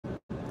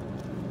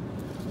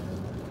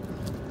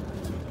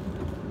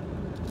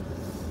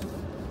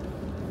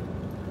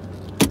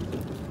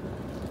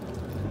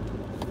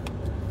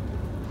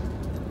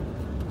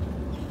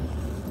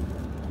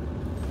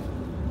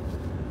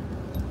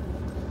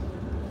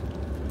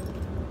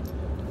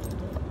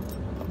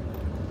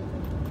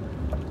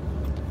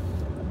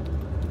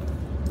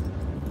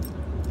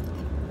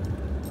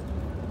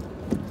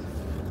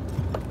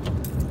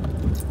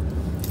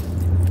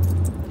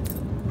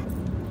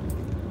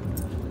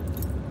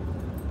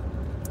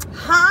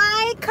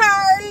Hey,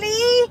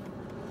 Carly.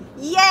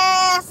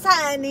 Yes,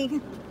 honey.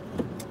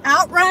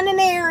 Out running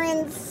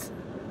errands.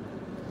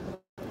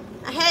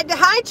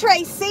 Hi,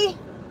 Tracy.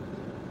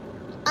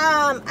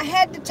 I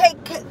had to take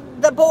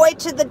the boy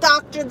to the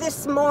doctor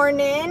this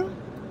morning.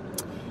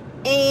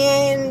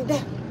 And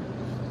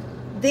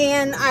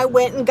then I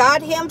went and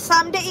got him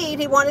something to eat.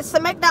 He wanted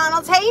some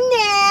McDonald's. Hey,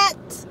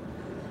 Nat.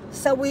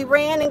 So we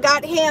ran and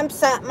got him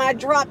something. I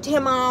dropped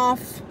him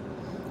off.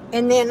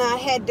 And then I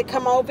had to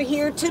come over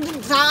here to the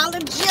Dollar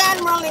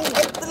General and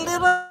get the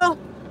little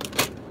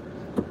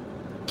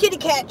kitty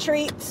cat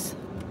treats.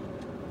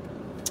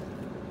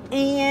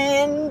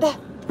 And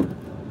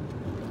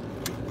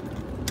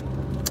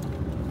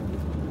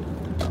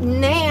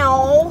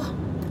now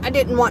I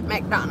didn't want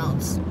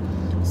McDonald's.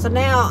 So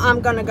now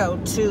I'm going to go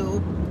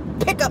to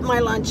pick up my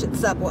lunch at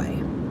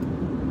Subway.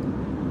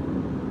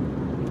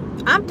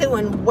 I'm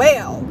doing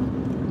well.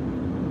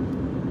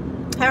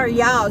 How are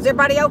y'all? Is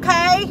everybody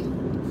okay?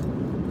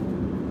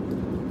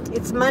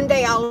 It's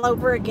Monday all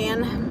over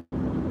again.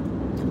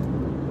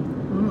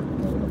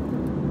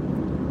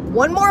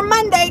 One more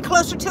Monday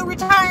closer to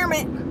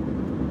retirement.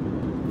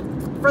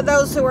 For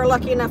those who are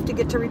lucky enough to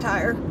get to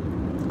retire.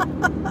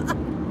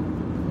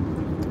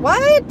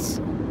 What?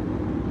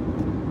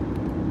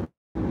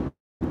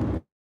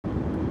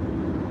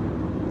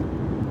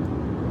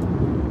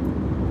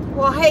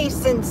 Well, hey,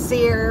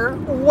 Sincere.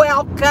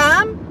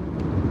 Welcome.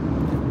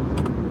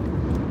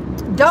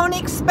 Don't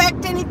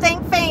expect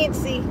anything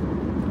fancy.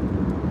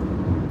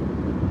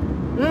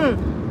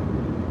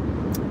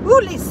 Ooh,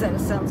 Lisa,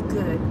 that sounds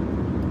good.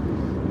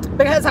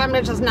 Because I'm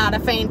just not a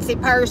fancy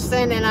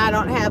person and I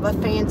don't have a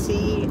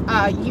fancy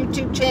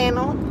YouTube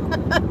channel.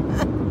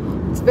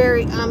 It's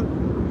very,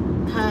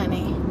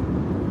 honey.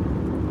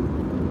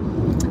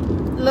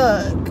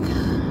 Look.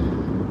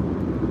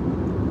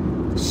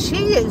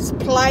 She is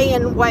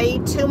playing way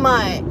too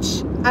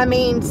much. I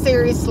mean,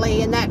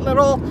 seriously. And that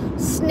little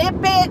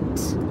snippet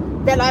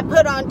that I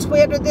put on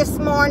Twitter this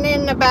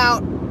morning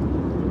about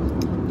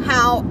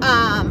how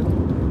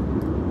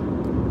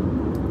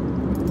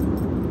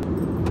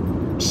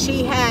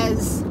she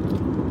has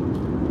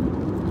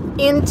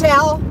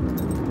intel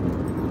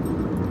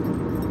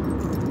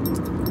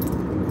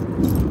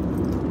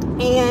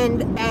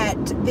and at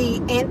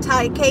the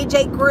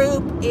anti-KJ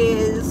group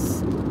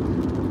is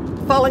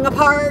falling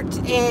apart,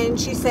 and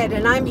she said,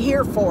 and I'm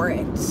here for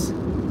it.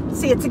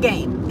 See, it's a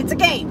game. It's a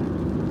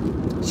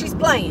game. She's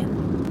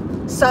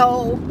playing.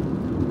 So,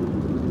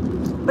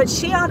 but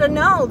she ought to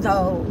know,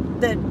 though,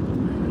 that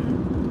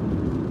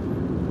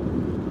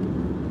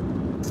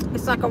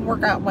it's not going to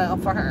work out well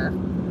for her.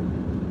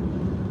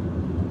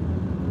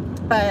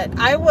 But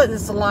I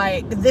was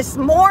like, this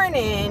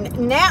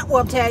morning, Nat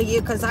will tell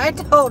you, because I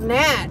told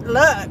Nat,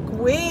 look,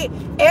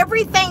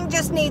 everything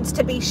just needs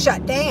to be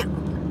shut down.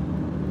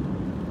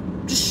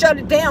 Just shut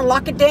it down,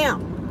 lock it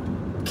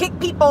down. Kick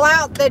people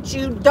out that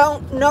you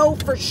don't know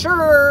for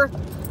sure,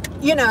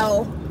 you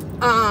know,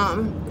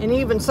 and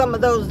even some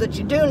of those that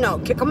you do know,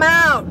 kick them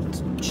out,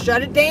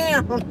 shut it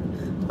down.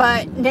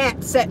 But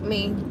Nat set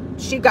me,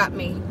 she got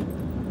me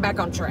back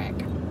on track.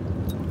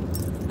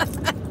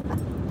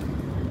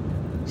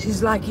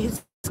 She's like,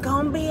 it's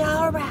gonna be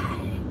all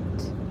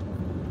right.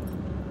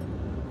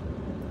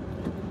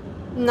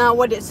 Now,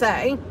 what'd it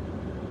say?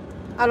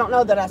 I don't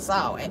know that I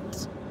saw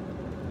it.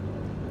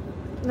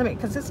 Let me,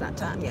 because it's not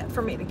time yet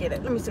for me to get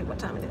it. Let me see what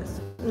time it is.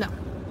 No.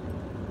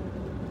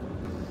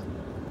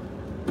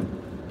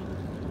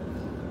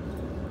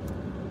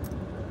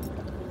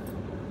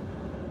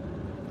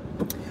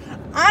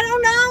 I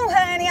don't know,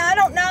 honey. I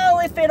don't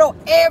know if it'll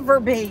ever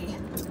be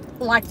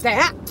like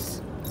that.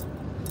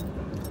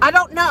 I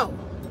don't know.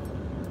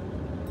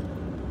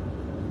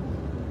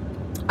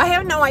 I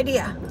have no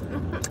idea.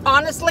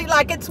 Honestly,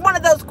 like, it's one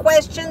of those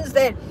questions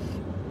that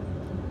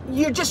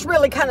you're just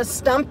really kind of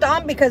stumped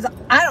on, because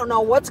I don't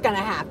know what's going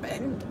to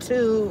happen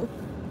to,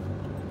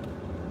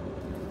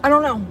 I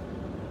don't know.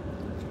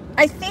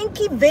 I think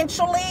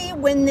eventually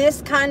when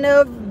this kind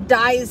of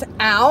dies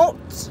out,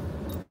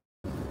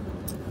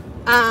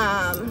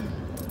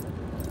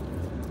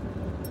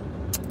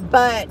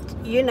 but,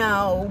 you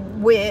know,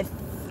 with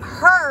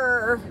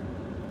her,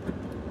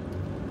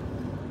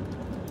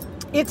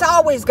 it's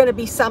always going to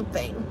be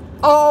something.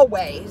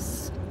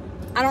 Always.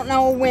 I don't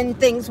know when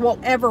things will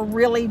ever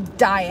really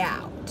die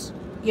out,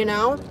 you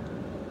know?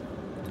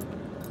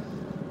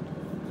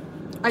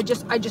 I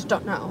just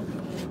don't know.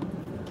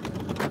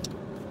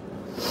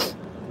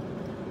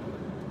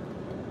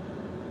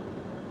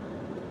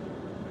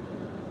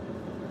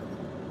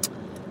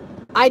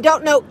 I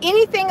don't know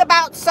anything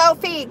about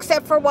Sophie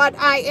except for what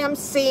I am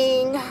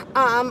seeing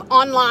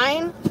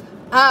online.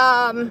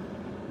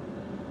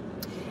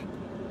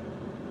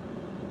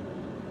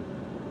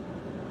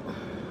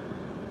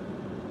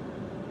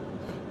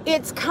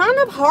 It's kind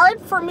of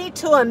hard for me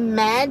to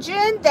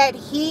imagine that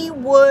he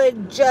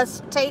would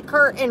just take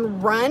her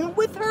and run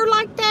with her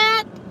like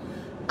that.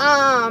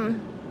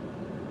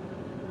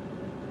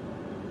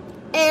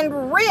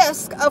 And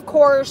risk, of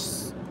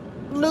course,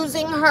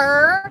 losing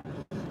her,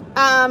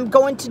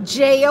 going to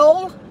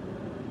jail,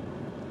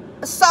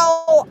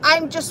 So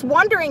I'm just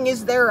wondering,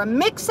 is there a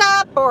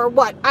mix-up or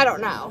what? I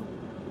don't know.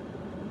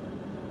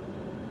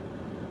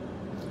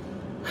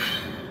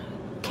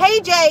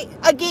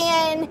 KJ,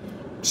 again,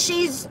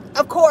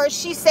 of course,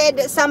 she said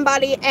that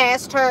somebody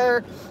asked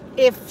her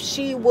if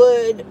she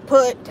would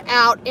put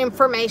out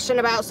information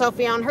about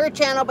Sophie on her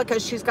channel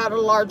because she's got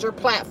a larger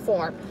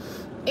platform.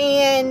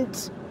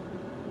 And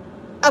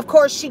of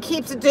course, she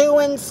keeps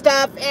doing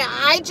stuff. And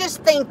I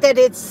just think that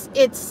it's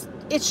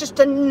just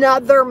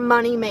another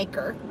money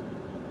maker.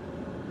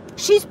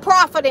 She's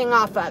profiting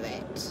off of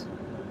it.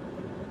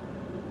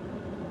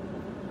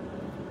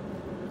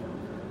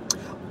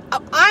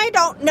 I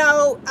don't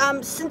know,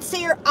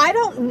 Sincere, I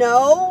don't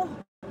know.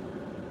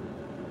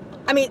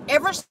 I mean,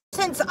 ever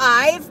since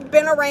I've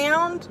been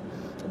around,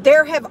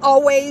 there have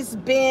always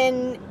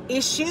been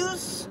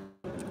issues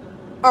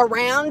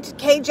around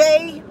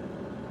KJ.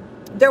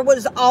 There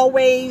was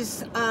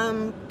always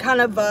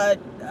kind of a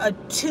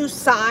two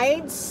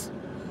sides.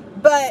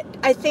 But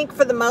I think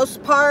for the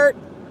most part,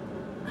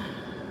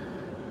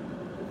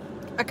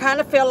 I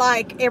kind of feel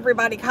like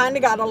everybody kind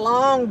of got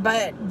along,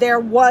 but there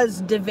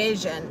was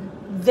division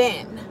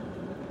then.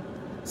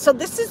 So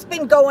this has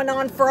been going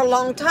on for a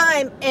long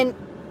time, and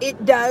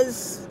it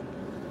does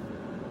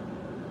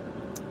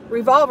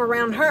revolve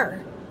around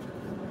her.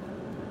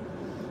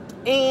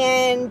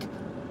 And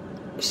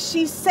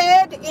she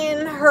said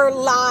in her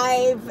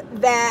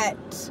live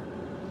that,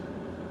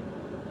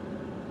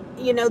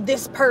 you know,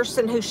 this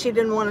person who she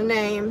didn't want to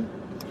name,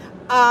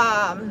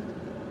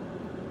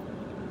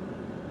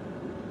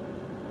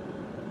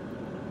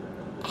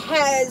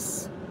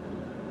 has,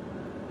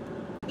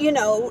 you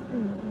know,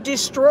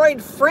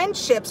 destroyed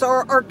friendships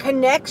or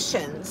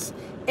connections.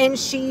 And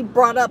she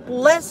brought up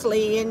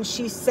Leslie, and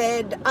she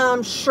said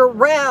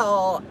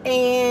Sherelle,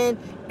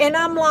 and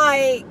I'm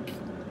like,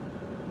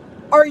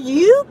 are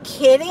you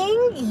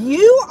kidding?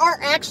 You are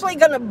actually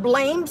going to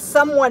blame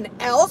someone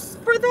else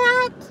for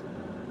that?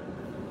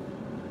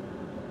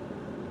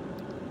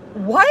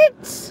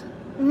 What?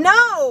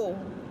 No.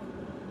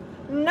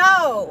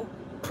 No.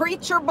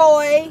 Preacher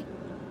boy.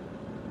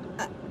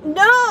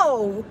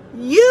 No.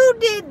 You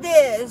did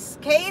this,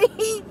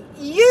 Katie.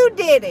 You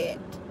did it.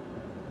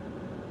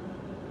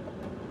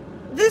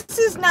 This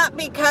is not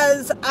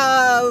because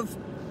of,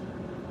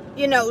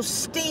 you know,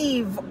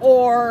 Steve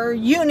or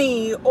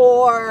Uni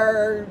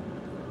or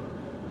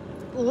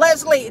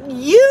Leslie.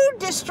 You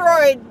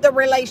destroyed the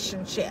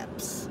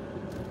relationships.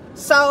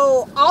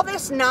 So all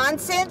this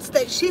nonsense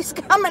that she's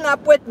coming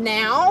up with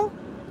now,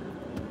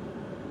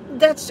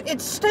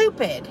 it's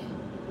stupid.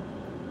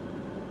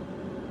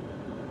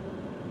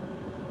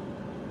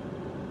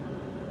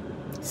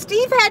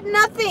 Steve had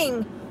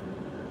nothing.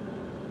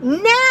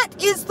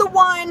 Nat is the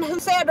one who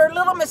said, or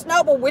Little Miss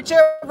Noble,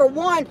 whichever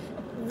one,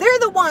 they're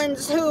the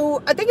ones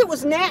who, I think it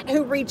was Nat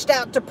who reached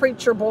out to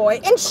Preacher Boy,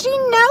 and she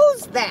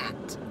knows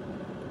that.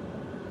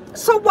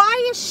 So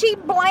why is she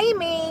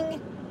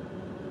blaming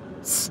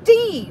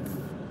Steve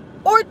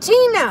or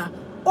Tina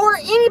or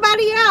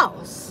anybody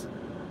else?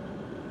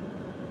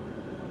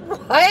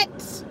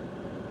 What?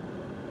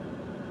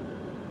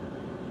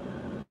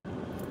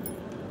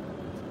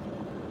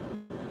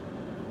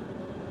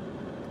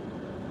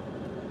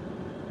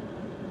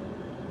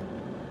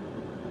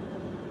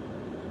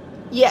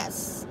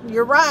 Yes,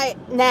 you're right,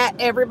 Nat.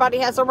 Everybody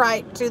has a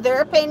right to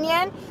their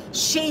opinion.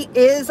 She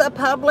is a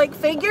public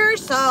figure,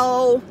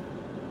 so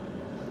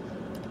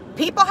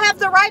people have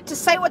the right to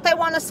say what they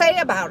want to say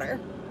about her.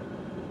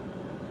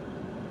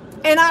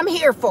 And I'm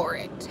here for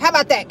it. How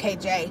about that,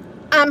 KJ?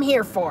 I'm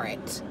here for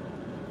it.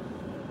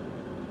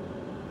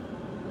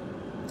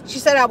 She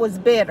said I was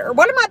bitter.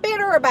 What am I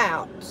bitter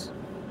about?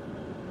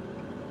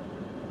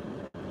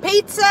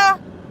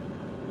 Pizza?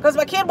 Because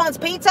my kid wants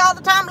pizza all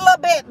the time? A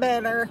little bit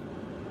bitter.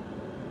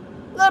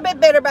 A little bit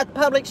bitter about the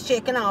Publix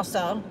chicken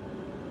also.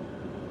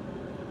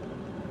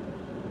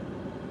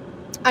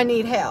 I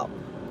need help.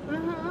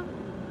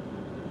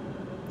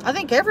 I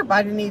think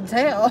everybody needs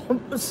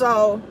help.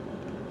 So,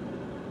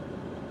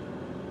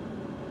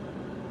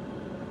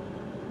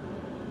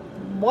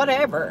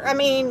 whatever. I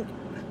mean,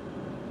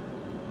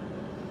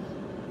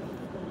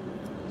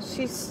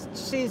 she's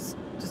just...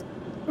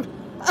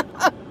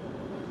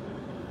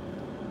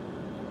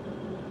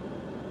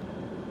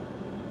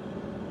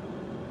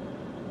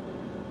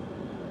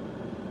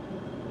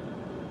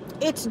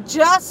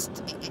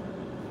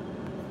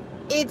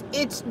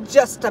 It's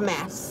just a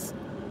mess.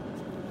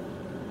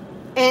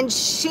 And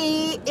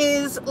she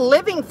is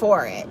living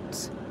for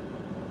it.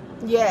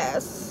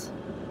 Yes.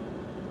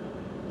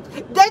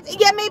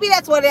 Yeah, maybe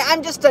that's what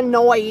I'm just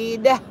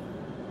annoyed.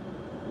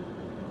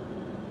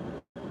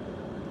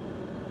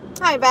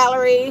 Hi,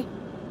 Valerie.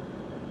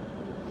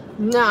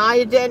 No,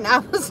 I didn't. I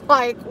was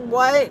like,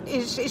 what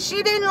is she?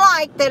 She didn't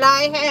like that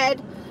I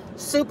had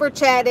super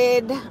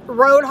chatted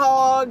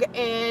Roadhog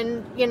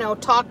and, you know,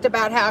 talked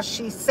about how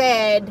she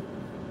said,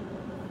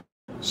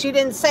 she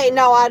didn't say,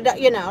 no,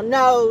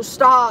 no,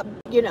 stop,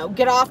 you know,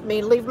 get off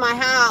me, leave my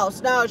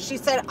house. No, she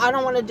said, I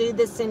don't want to do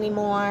this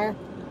anymore.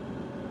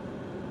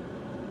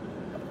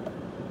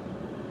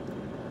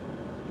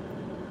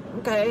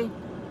 Okay.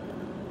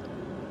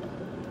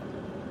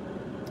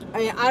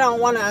 I don't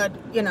want to,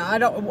 you know, I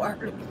don't,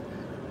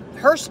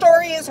 her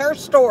story is her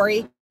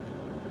story.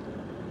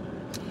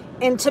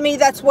 And to me,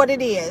 that's what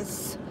it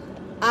is.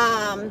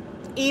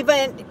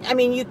 Even, I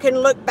mean, you can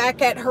look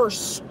back at her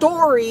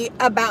story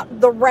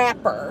about the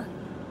rapper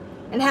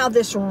and how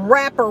this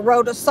rapper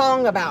wrote a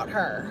song about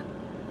her.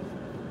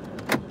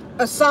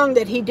 A song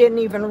that he didn't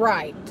even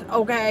write,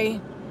 okay?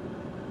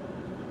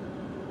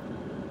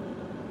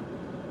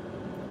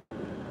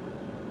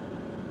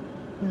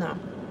 No.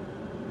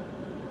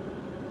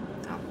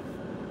 No.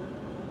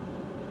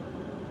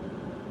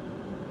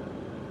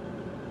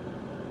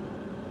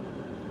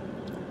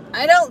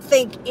 I don't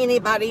think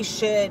anybody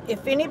should,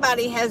 if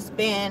anybody has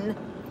been,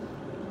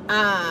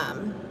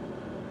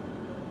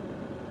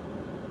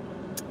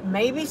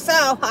 maybe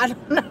so, I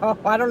don't know.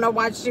 I don't know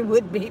why she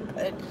would be,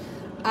 but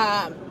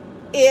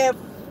if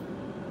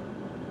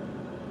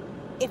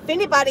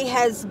anybody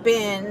has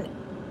been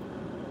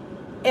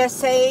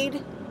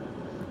essayed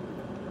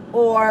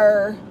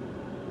or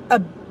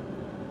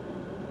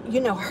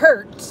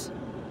hurt,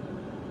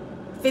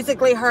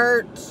 physically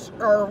hurt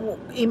or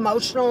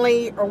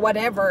emotionally or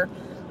whatever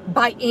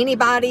by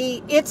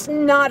anybody, it's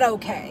not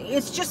okay.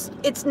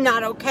 It's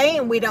not okay,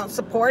 and we don't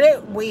support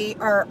it. We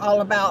are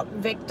all about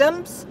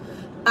victims.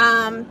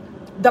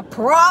 The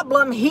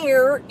problem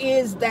here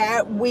is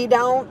that we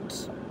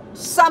don't,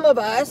 some of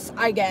us,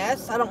 I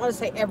guess, I don't want to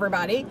say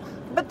everybody,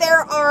 but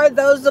there are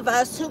those of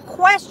us who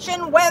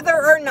question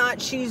whether or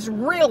not she's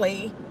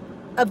really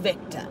a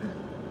victim,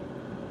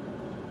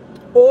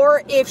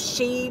 or if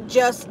she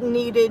just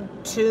needed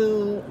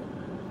to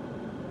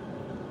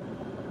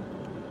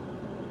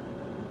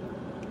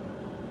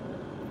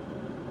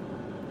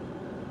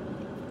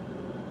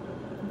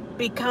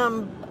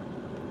become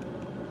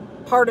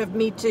part of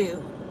Me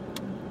Too,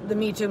 the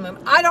Me Too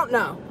movement. I don't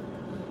know.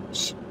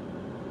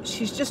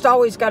 She's just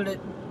always got to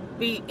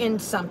be in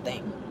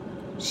something.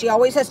 She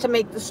always has to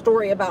make the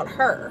story about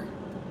her.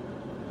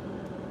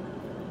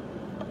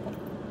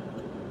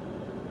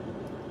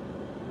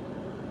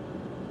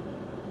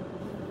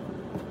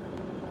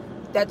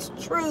 That's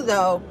true,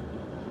 though.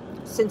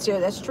 Sincere,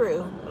 that's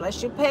true.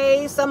 Unless you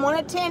pay someone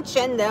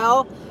attention,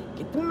 they'll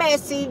get the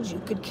message.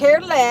 You could care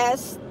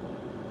less,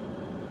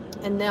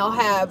 and they'll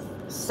have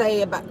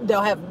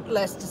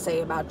less to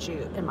say about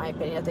you. In my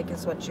opinion, I think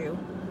is what you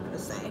want to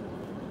say.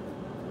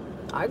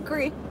 I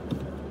agree.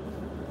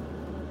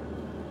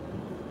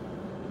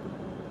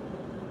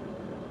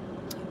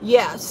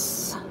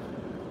 Yes.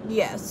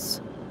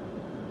 Yes.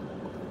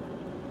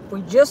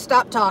 We just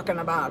stopped talking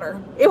about her.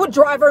 It would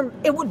drive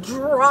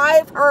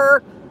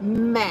her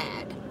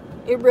mad.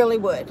 It really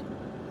would.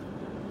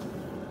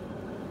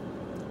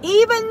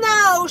 Even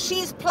though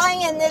she's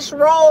playing this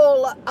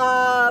role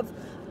of,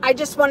 I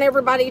just want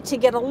everybody to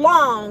get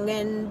along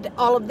and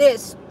all of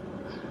this.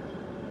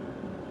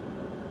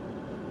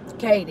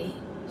 Katie,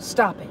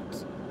 stop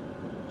it.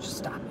 Just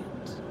stop it.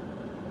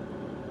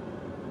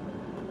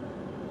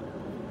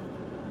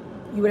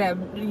 You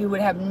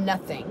would have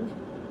nothing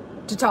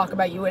to talk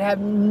about. You would have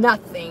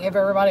nothing if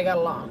everybody got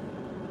along.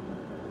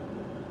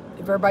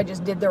 If everybody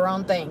just did their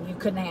own thing, you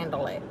couldn't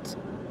handle it.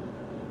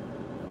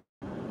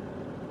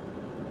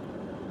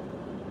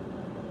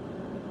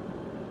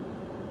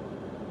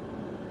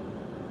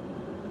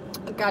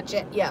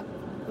 Gotcha. Yeah.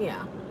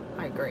 Yeah.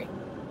 I agree.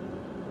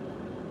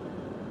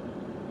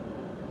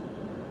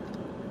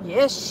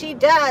 Yes, she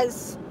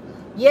does.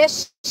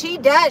 Yes, she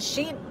does.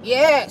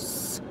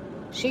 Yes.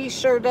 She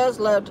sure does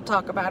love to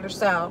talk about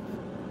herself.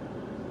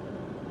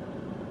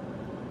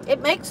 It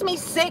makes me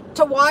sick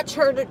to watch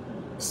her to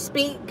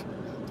speak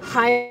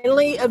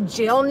highly of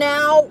Jill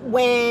now,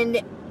 when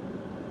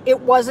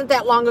it wasn't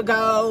that long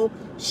ago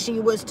she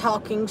was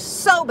talking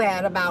so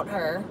bad about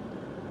her.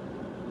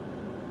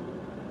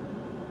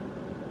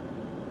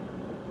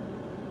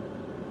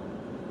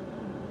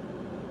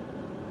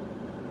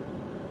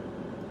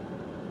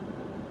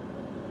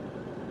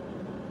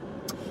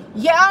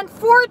 Yeah,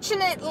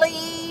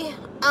 unfortunately,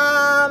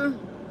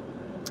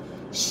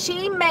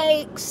 she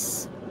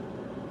makes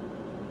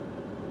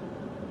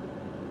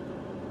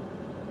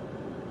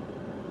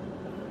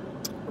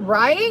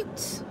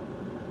right,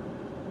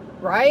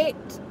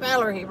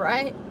 Valerie,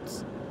 right?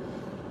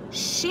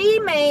 She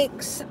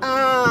makes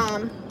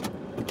my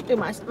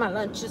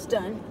lunch is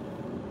done.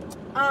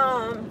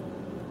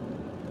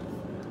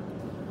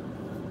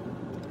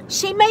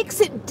 She makes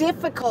it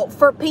difficult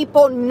for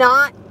people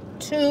not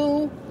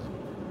to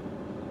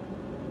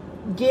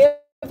give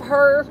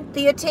her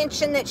the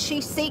attention that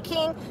she's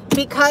seeking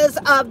because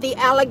of the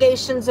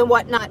allegations and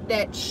whatnot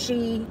that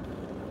she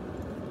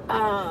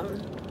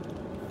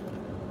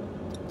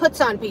puts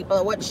on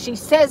people, what she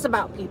says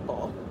about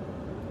people.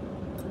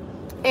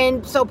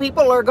 And so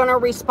people are going to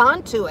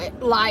respond to it,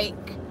 like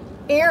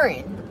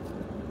Erin,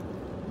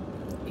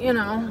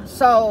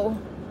 so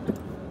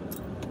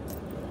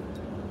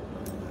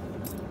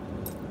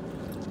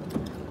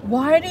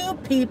why do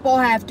people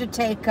have to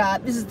take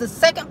up, this is the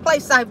second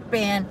place I've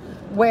been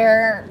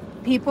where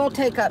people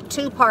take up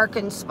 2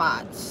 parking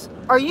spots.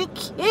 Are you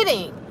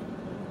kidding?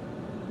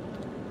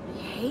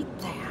 hate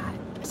that.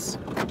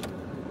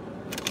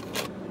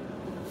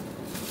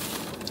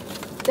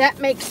 That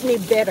makes me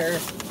bitter.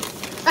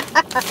 Look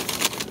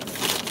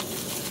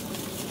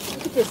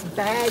at this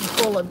bag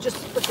full of just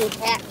freaking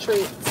cat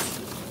treats.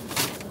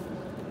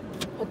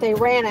 But they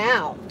ran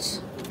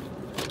out.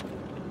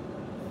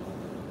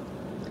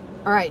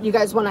 All right, you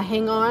guys want to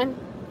hang on?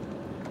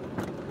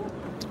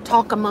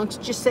 Talk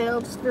amongst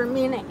yourselves for a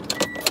minute.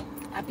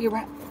 I'll be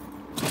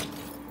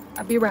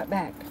right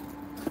back.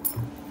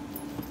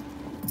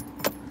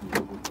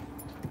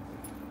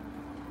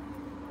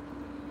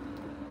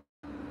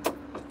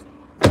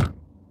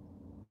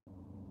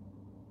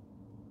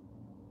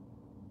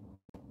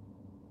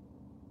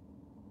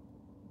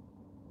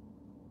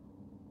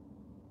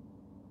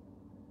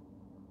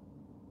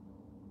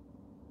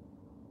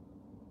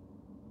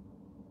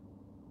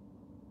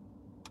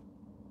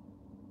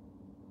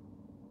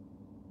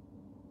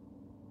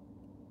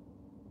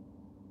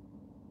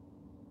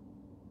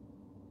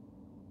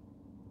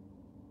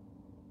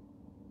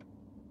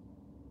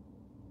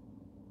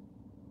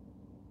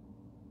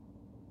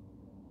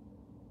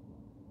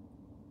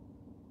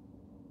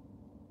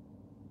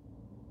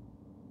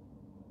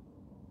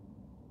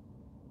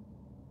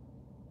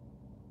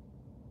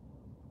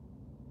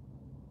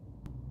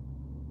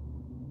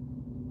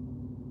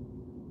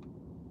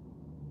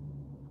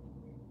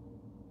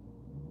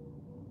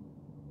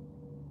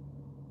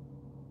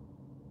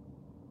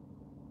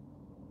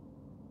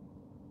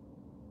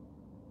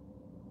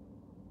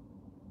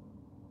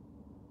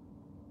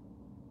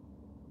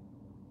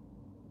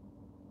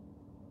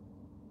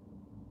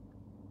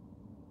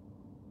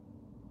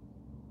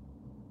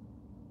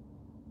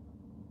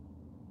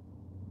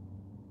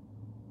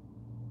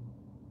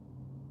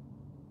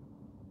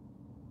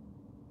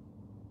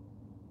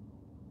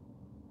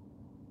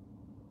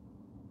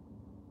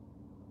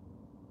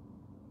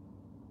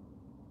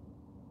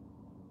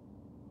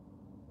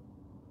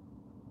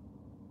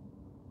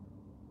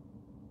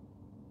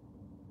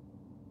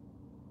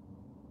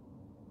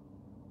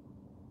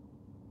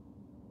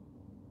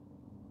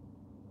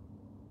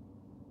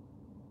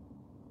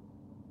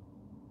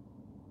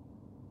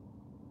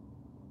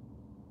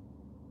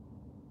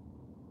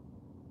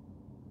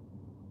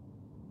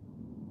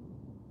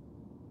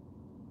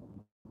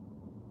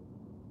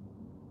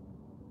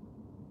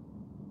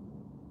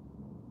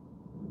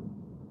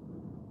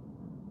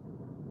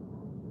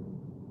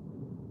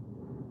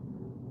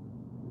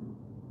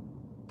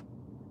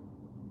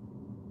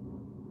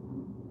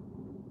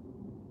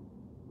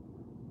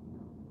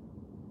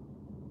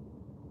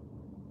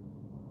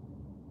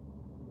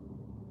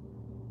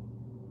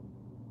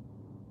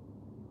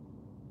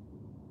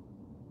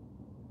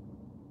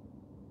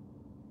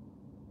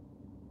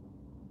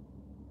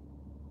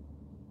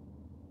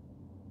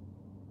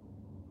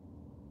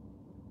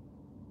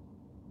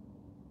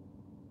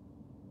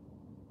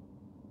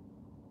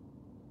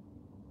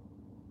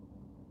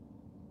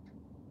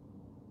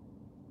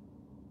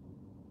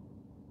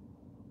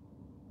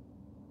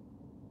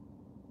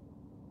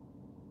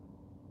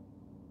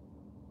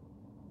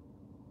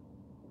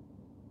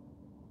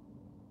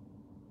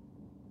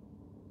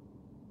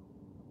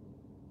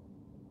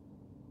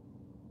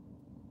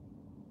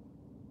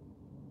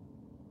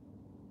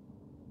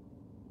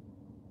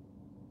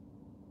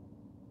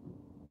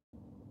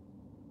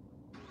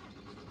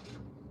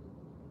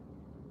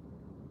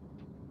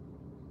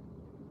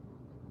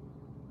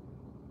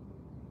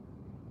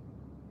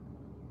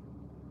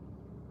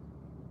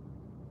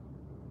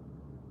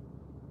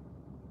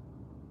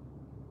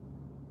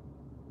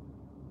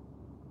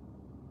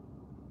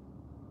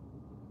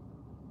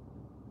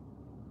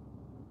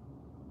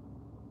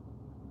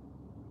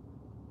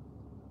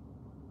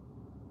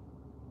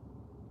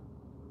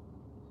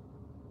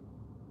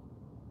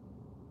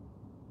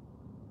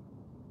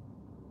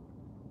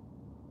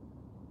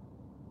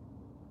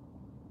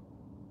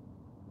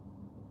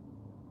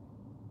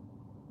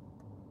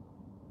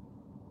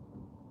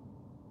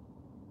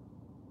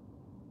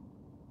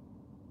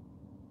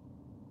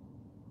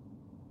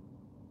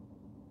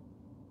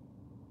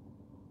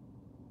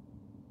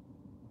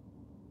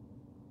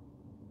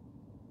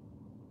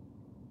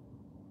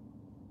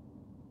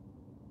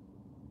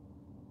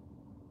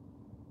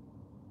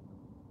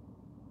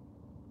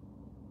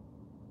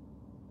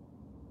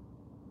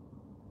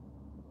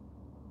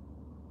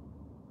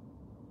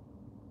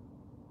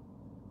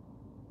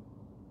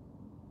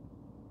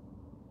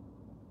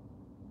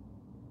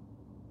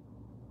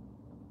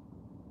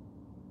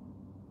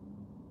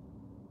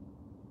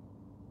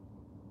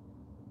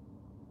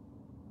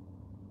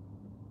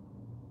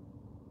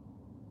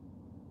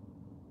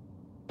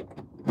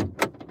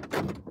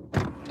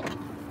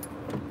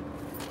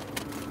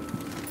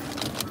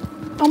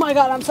 Oh my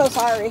God, I'm so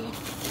sorry.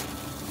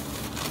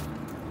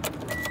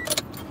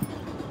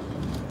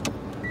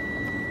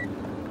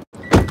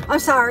 I'm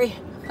sorry.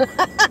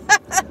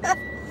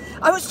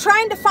 I was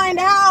trying to find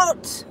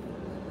out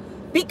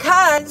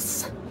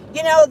because,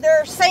 you know,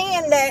 they're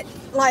saying that,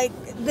 like,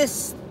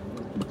 this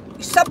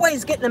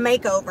Subway's getting a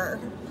makeover,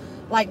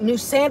 like new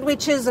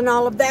sandwiches and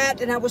all of that.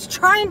 And I was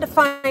trying to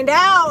find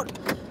out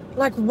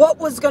like what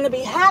was going to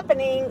be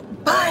happening,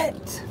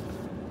 but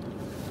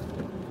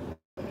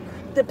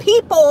the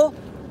people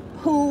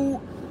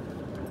who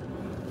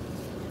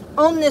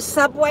own this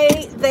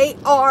subway, they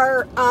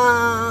are,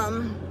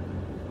 I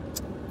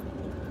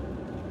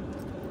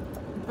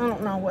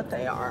don't know what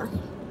they are.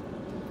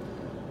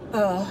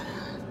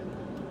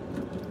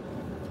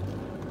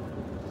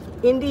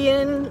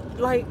 Indian,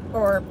 like,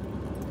 or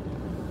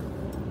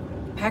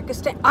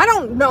Pakistan, I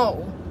don't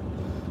know.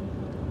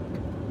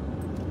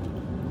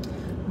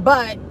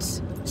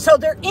 But, so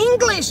their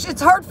English,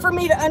 it's hard for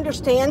me to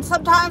understand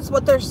sometimes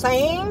what they're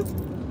saying.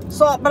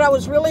 So, but I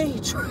was really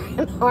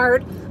trying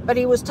hard. But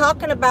he was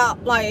talking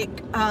about, like,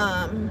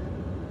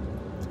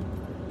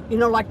 you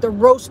know, like the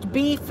roast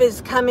beef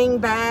is coming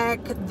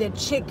back. The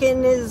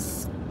chicken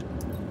is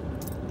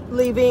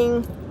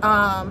leaving.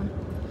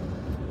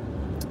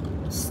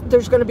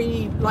 There's going to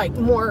be, like,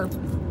 more,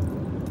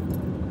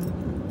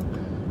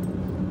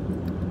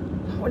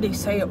 what did he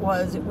say it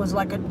was? It was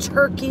like a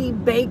turkey,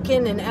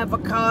 bacon, and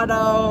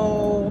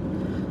avocado.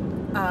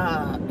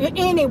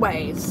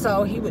 Anyway,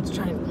 so he was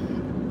trying,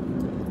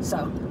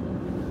 so,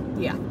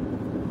 yeah.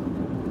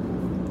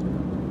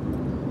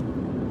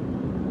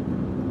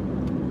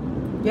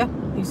 Yeah,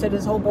 he said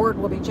his whole board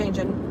will be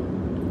changing.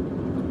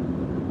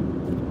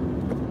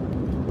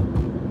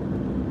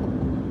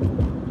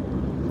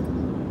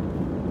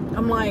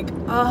 I'm like,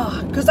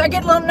 because I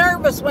get a little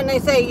nervous when they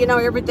say, you know,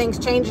 everything's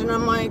changing.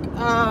 I'm like,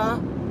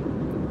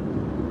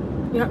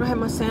 you don't have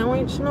my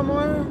sandwich no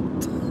more?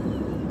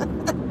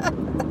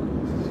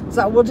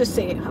 So we'll just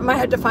see. I might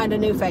have to find a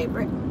new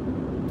favorite.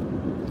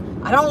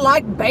 I don't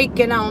like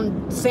bacon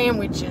on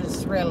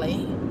sandwiches,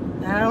 really.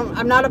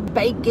 I'm not a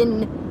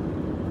bacon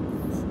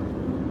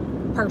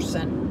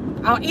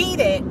person. I'll eat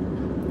it,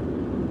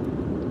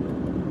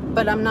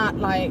 but I'm not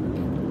like,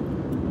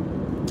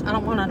 I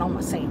don't want it on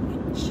my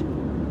sandwich,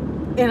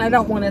 and I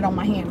don't want it on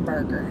my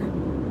hamburger,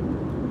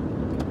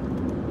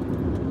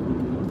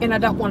 and I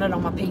don't want it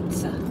on my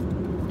pizza.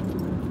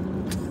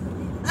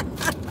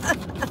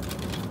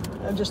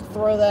 I'll just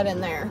throw that in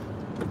there.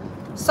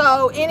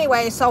 So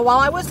anyway, so while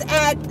I was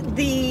at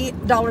the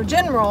Dollar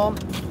General,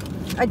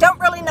 I don't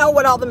really know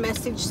what all the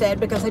message said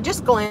because I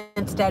just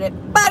glanced at it,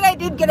 but I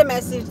did get a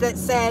message that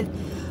said,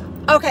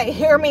 okay,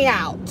 hear me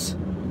out,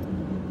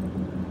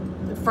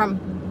 from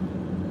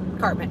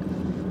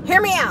Cartman.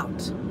 Hear me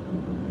out.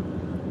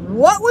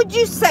 What would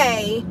you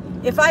say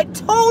if I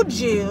told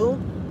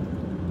you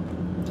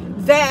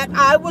that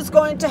I was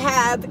going to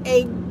have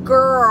a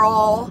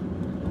girl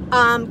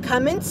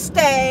come and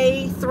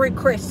stay through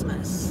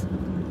Christmas?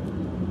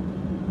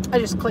 I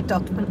just clicked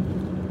off the,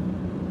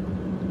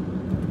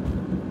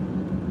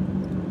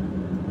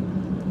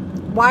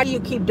 why do you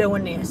keep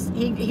doing this?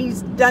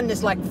 He's done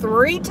this like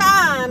 3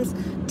 times,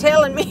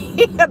 telling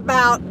me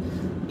about,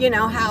 you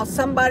know, how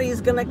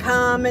somebody's gonna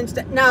come and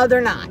no, they're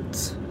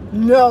not.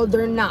 No,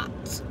 they're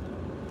not.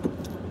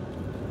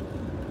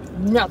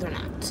 No, they're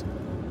not.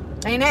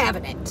 They ain't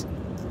having it.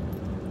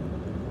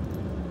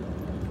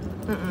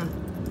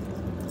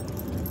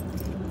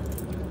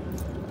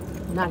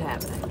 Not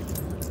having it.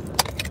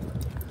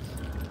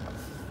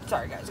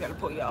 Sorry guys, gotta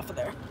pull you off of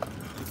there.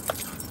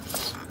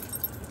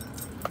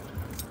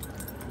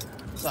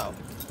 So,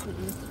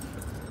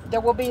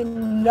 there will be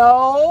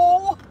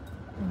no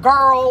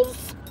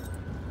girls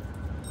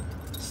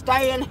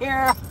staying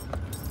here.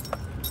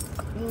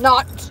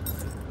 Not.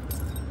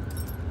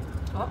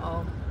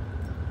 Uh-oh.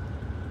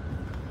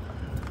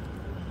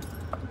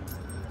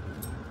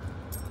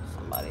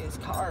 Somebody's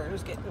car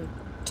is getting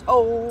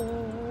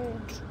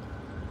towed.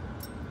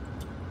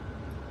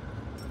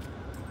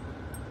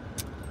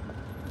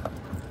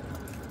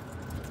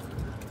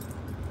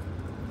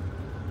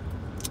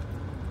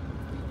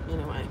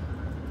 Anyway,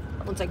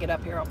 once I get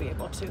up here, I'll be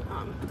able to,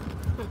 boom.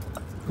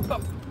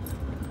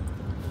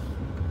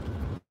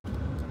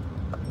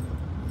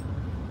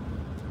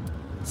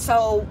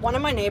 So, one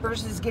of my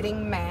neighbors is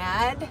getting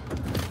mad.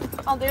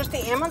 Oh, there's the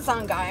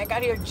Amazon guy. I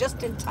got here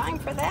just in time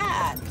for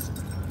that.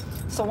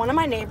 So, one of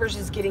my neighbors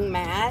is getting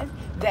mad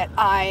that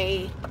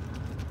I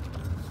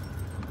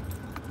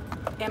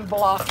am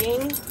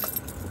blocking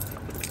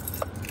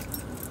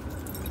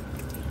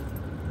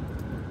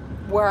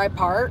where I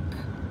park.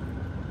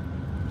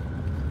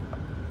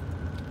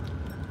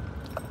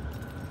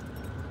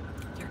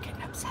 They're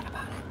getting upset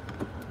about it.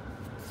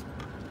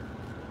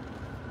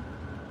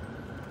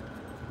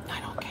 I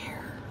don't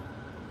care.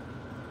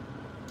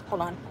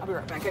 Hold on, I'll be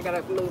right back. I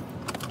gotta move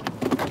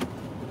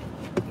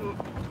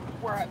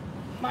where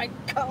my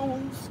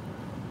cones.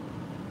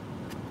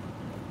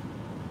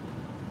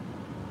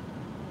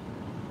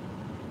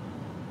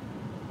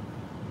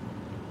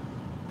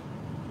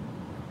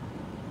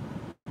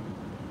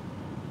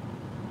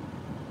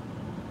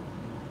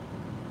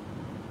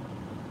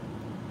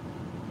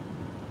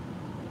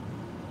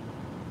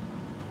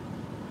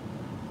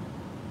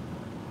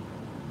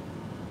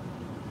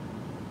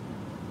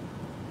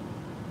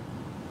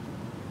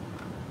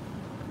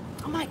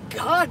 Oh my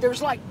God,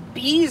 there's like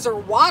bees or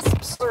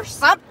wasps or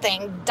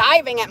something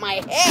diving at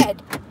my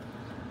head.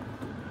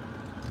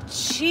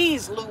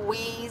 Jeez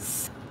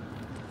Louise.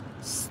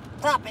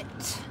 Stop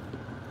it.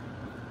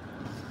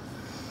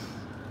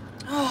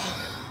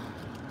 Oh.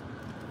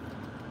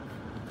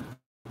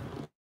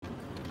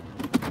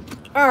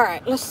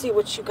 Alright, let's see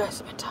what you guys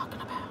have been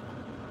talking about.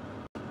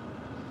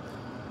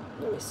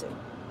 Let me see.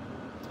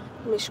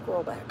 Let me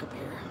scroll back up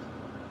here.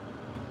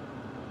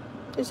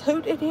 Is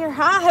Hoot in here?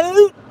 Hi,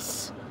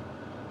 Hoot!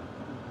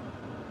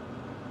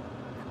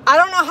 I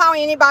don't know how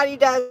anybody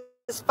does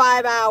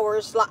 5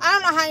 hours. I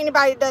don't know how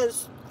anybody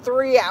does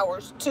 3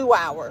 hours, 2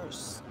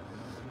 hours.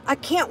 I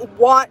can't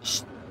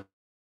watch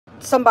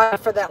somebody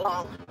for that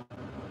long.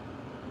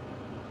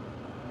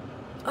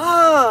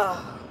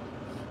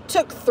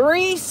 Took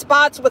 3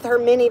 spots with her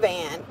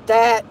minivan.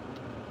 That...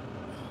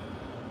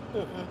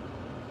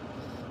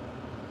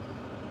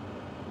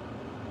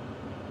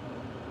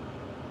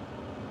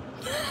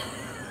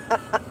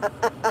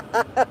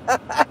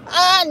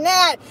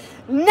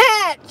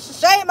 Nat,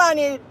 shame on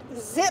you.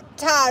 Zip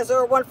ties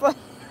or one foot.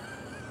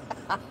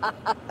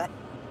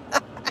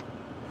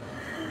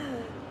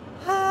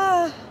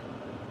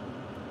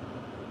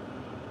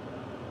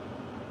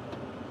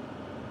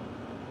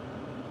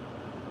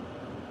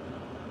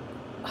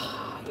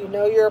 You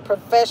know you're a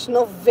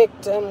professional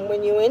victim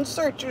when you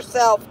insert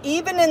yourself,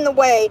 even in the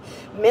way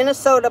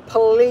Minnesota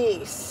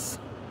police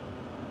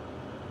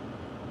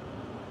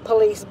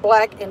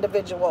black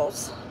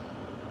individuals.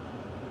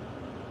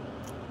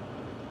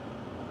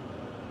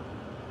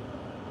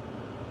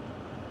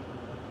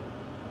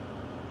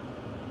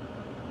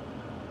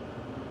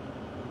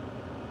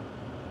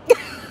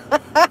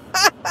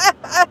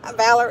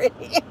 Valerie.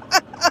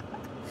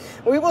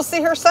 We will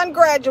see her son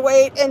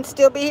graduate and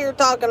still be here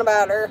talking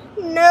about her.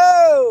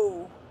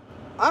 No.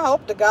 I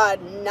hope to God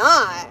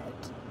not.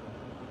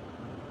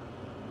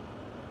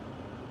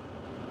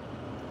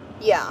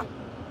 Yeah.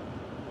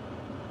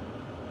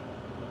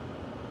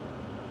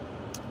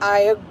 I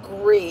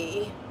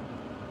agree.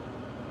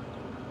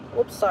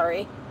 Whoops,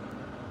 sorry.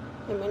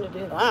 Didn't mean to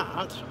do that.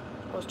 I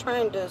was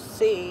trying to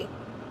see.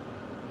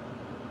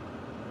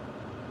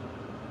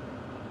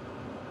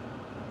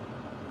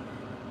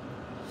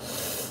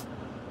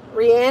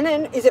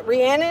 Rhiannon? Is it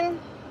Rhiannon?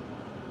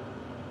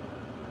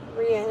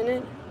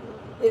 Rhiannon?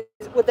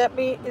 Would that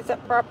be, is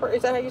that proper?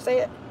 Is that how you say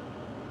it?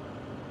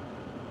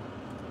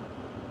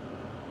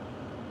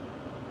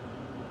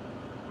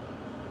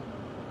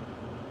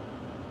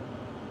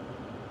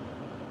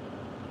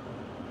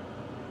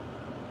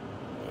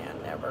 Yeah,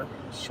 never.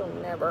 She'll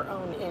never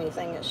own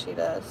anything that she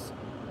does.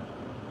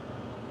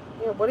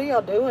 Yeah, what are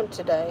y'all doing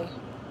today?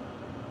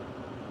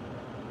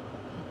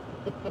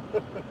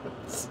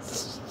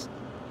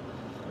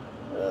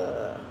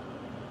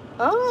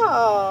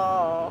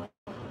 Oh.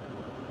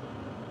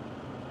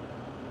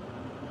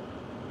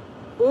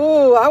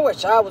 Ooh, I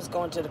wish I was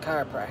going to the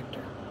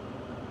chiropractor.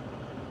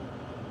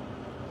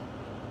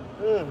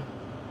 Hmm.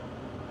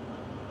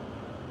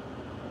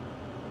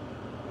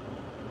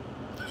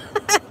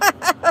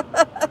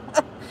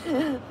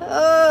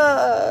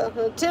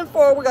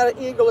 10-4, we got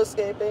an eagle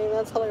escaping.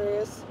 That's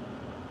hilarious.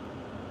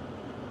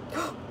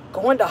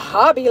 Going to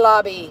Hobby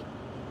Lobby.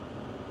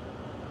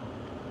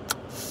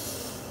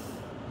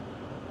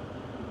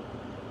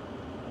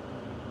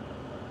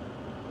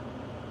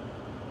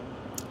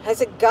 Has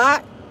it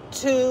got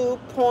to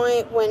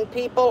point when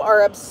people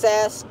are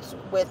obsessed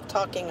with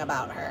talking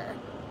about her?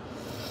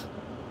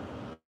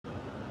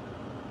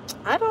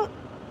 I don't.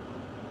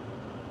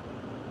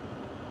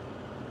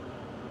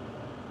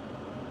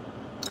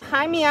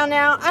 Hi, Meow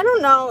Now. I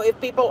don't know if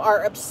people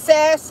are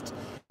obsessed,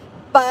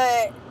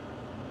 but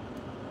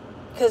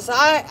because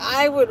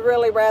I would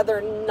really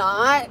rather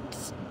not,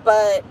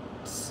 but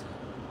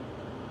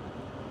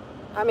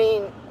I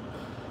mean,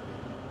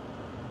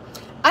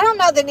 I don't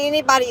know that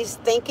anybody's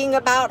thinking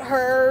about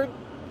her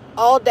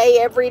all day,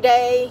 every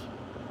day.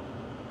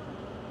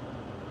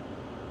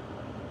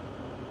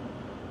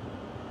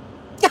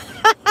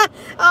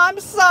 I'm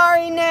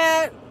sorry,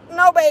 Nat.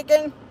 No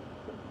bacon.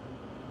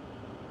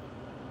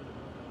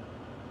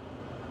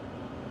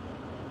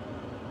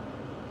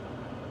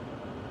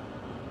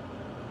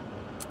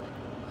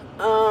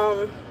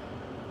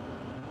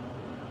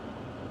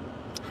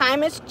 Hi,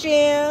 Miss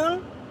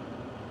June.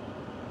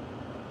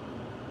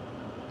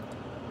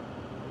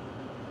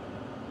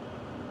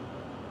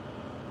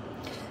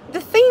 The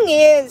thing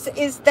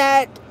is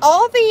that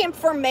all the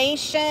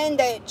information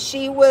that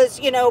she was,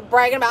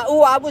 bragging about,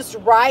 oh, I was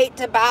right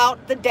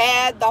about the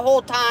dad the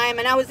whole time,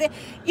 and I was,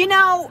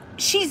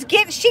 she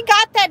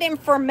got that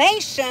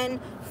information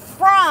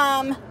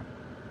from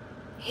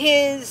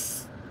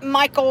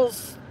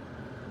Michael's,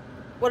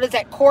 what is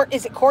that,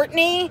 is it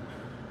Courtney,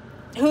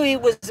 who he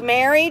was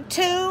married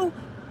to?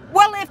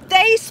 Well, if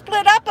they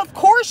split up, of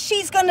course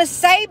she's going to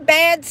say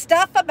bad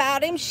stuff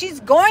about him. She's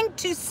going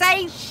to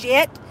say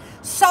shit.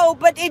 So,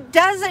 but it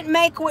doesn't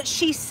make what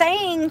she's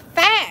saying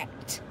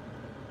fact.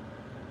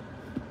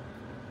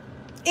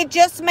 It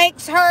just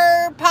makes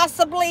her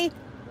possibly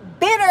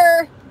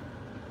bitter.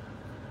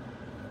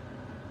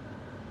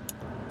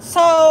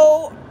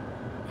 So,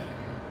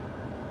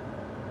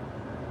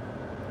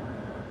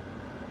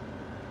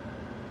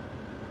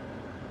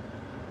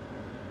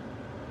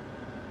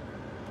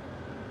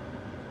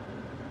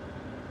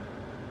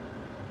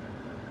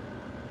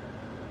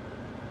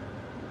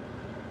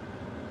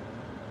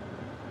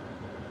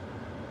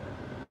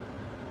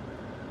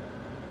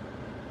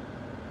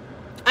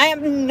 I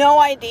have no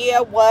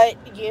idea what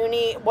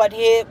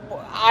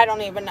I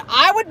don't even know.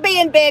 I would be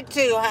in bed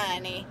too,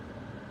 honey.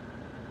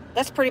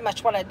 That's pretty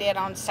much what I did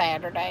on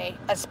Saturday.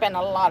 I spent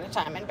a lot of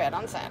time in bed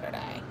on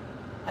Saturday.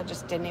 I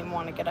just didn't even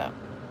want to get up.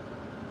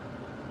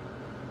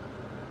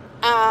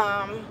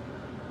 Hi,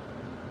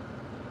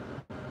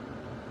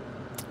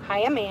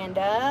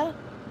 Amanda.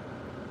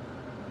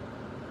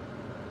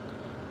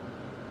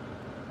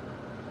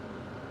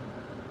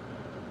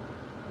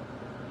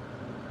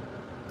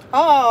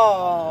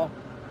 Oh,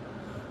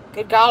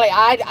 good golly.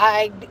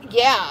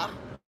 Yeah.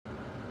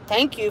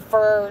 Thank you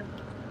for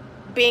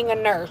being a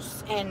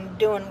nurse and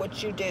doing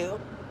what you do.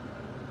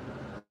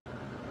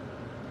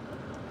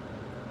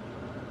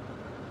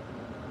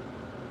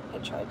 I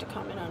tried to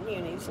comment on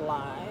Uni's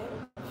live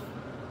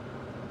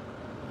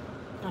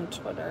on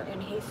Twitter,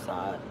 and he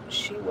thought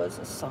she was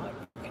a suck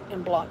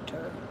and blocked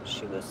her.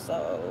 She was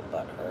so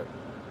butthurt.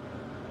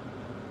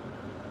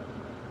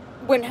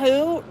 When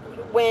who?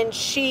 When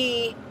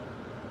she...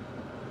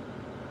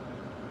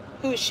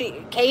 Who is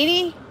she?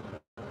 Katie?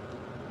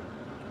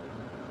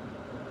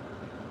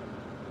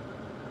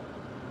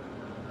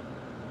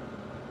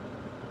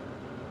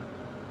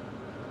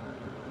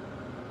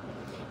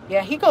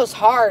 Yeah, he goes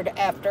hard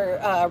after...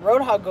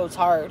 Roadhog goes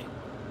hard.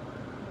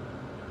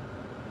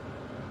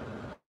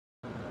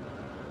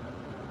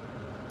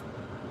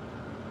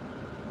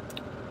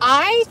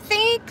 I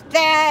think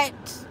that...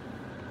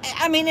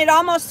 I mean, it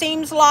almost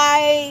seems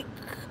like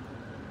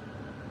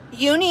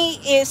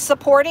Uni is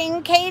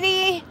supporting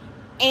Katie,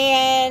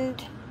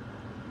 and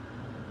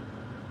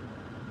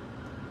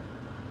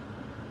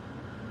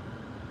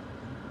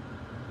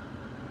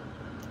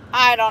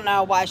I don't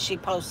know why she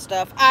posts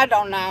stuff. I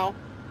don't know.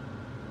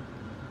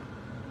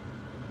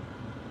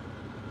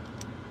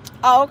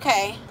 Oh,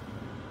 okay.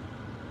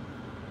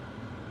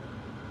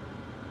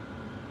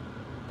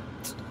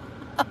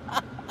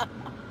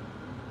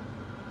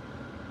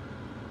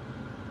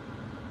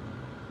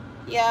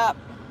 Yep.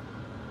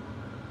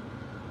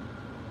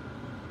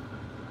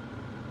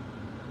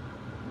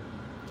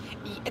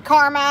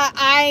 Karma,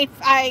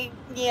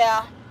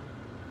 yeah.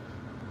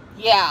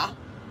 Yeah.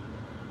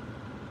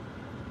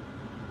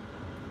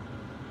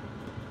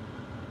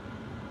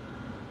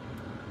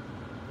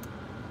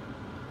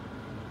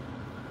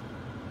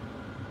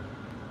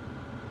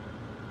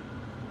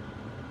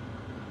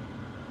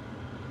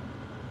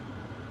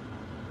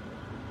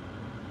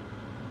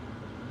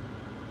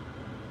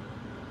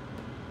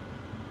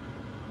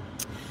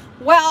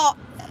 Well,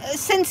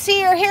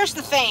 Sincere, here's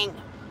the thing.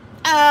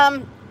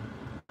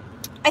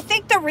 I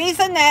think the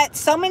reason that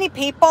so many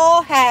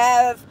people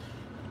have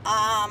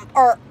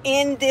are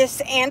in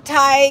this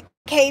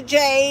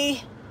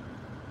anti-KJ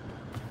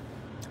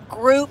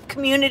group,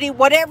 community,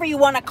 whatever you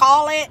want to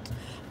call it,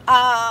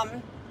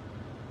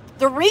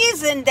 the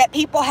reason that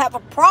people have a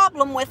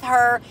problem with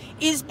her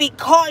is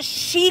because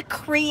she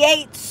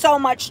creates so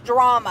much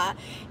drama,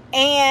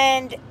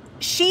 and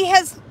she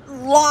has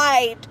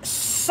lied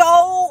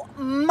so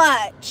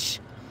much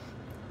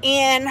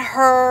in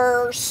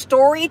her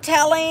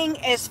storytelling,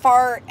 as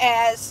far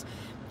as,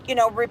 you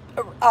know,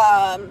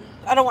 I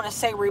don't want to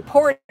say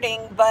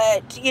reporting,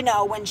 but, you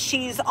know, when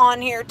she's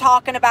on here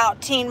talking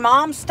about Teen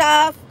Mom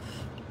stuff,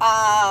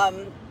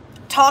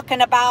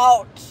 talking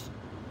about,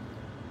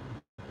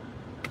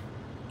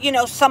 you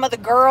know, some of the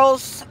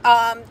girls,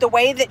 the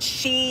way that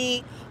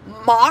she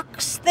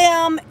mocks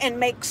them and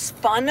makes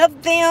fun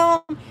of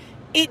them,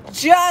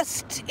 it's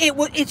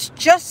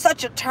just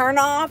such a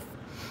turnoff.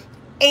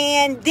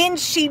 And then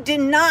she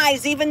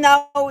denies, even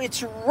though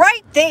it's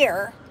right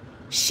there,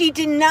 she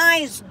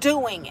denies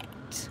doing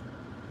it.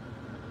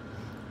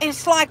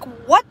 It's like,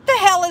 what the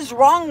hell is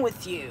wrong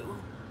with you?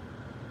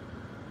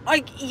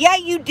 Like, yeah,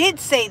 you did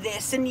say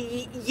this, and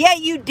yeah,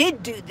 you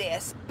did do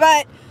this,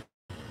 but...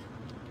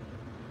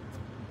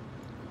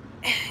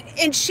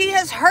 And she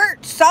has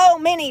hurt so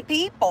many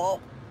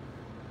people.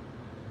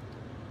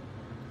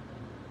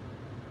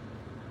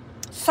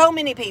 So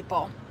many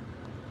people.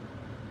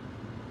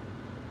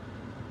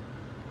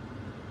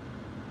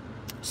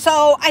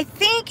 So I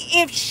think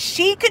if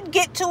she could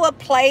get to a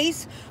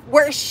place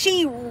where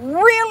she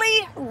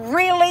really,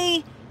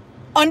 really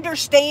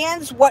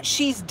understands what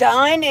she's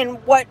done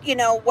and what, you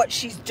know, what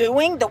she's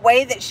doing, the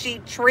way that she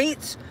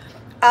treats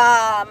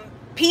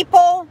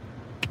people,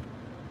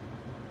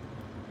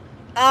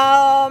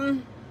 I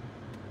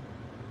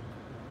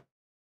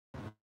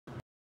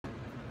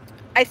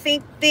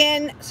think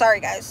then, sorry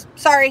guys,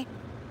 sorry.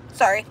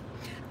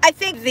 I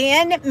think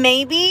then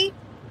maybe,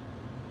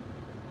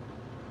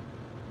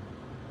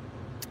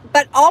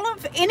 but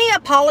any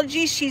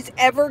apology she's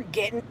ever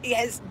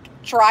has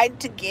tried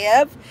to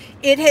give,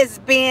 it has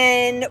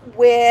been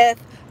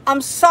with,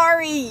 I'm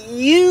sorry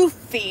you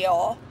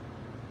feel,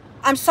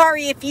 I'm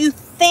sorry if you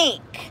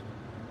think.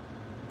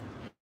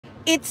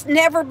 It's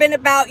never been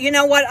about, you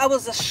know what, I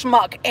was a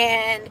schmuck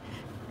and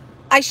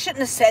I shouldn't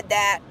have said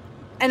that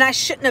and I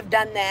shouldn't have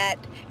done that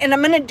and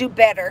I'm going to do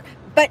better.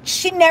 But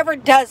she never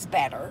does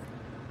better.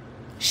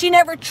 She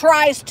never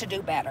tries to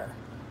do better.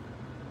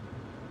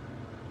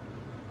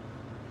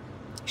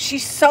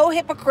 She's so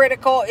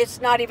hypocritical,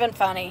 it's not even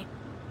funny.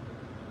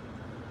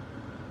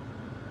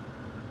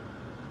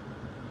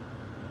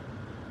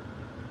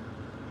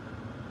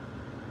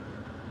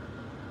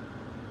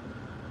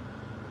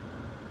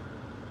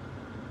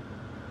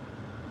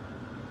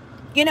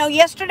 You know,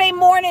 yesterday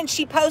morning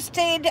she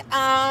posted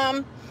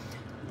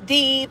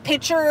the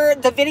picture,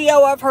 the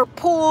video of her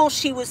pool.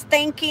 She was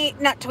thanking,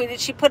 not tweeted,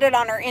 she put it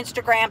on her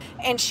Instagram,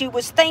 and she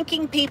was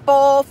thanking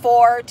people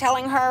for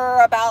telling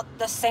her about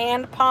the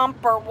sand pump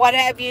or what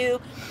have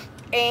you,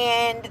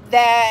 and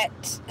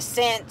that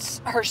since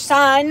her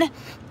son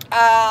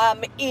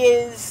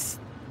his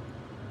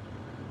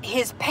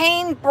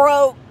pain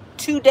broke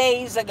 2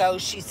 days ago,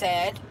 she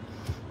said.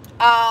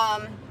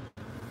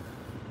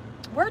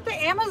 Where'd the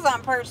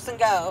Amazon person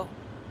go?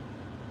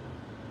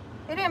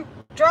 They didn't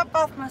drop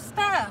off my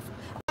stuff.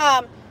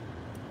 That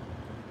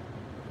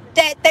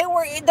they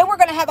were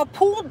going to have a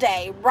pool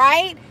day,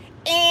 right?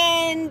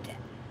 And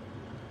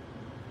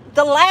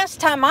the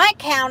last time I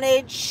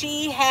counted,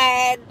 she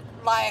had,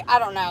 like, I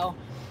don't know,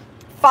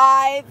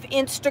 5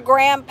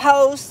 Instagram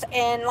posts,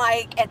 and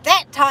like at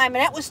that time,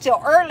 and that was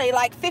still early,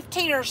 like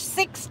 15 or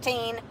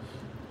 16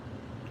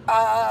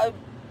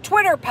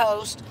 Twitter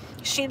posts.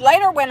 She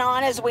later went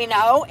on, as we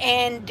know,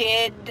 and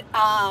did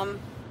a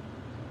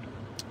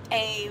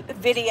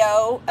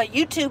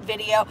YouTube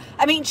video.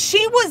 I mean,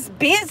 she was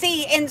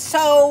busy, and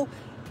so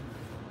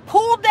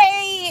pool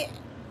day,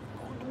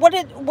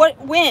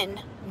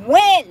 when?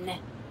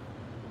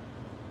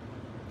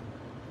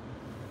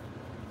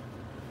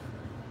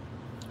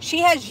 She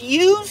has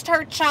used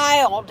her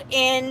child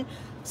in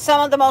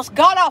some of the most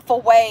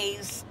god-awful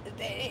ways.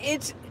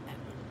 It's...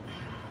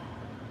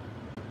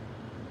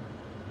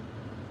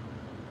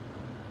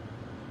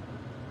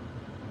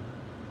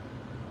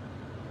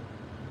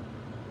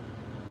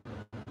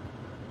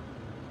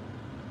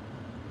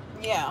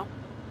 yeah.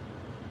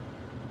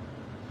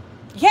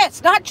 Yeah,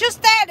 it's not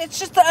just that. It's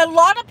just a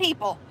lot of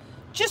people.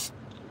 Just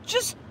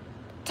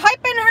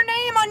type in her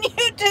name on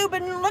YouTube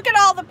and look at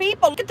all the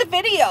people. Look at the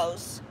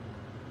videos.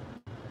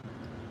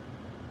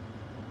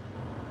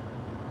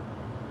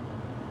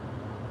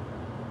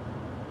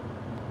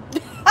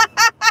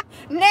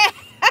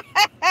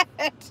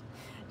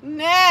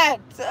 Nat.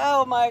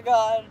 Oh my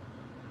God.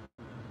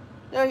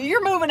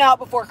 You're moving out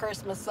before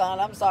Christmas, son.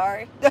 I'm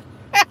sorry.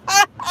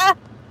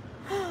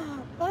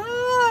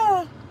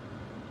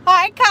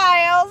 Hi,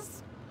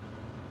 Kyles.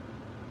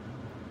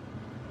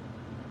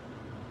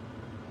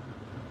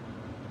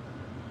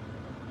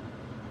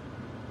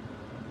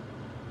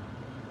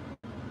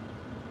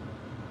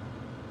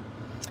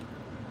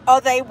 Oh,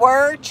 they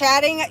were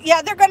chatting?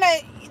 Yeah, they're gonna,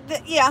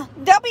 yeah,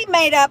 they'll be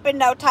made up in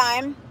no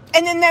time.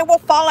 And then they will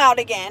fall out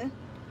again.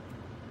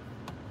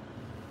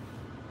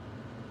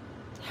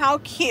 How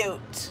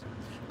cute.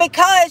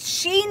 Because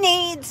she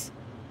needs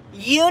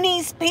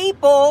Uni's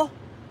people.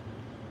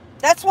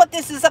 That's what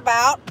this is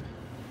about.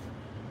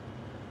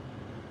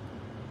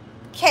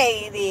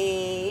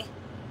 Katie.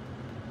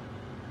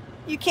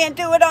 You can't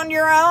do it on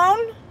your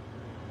own?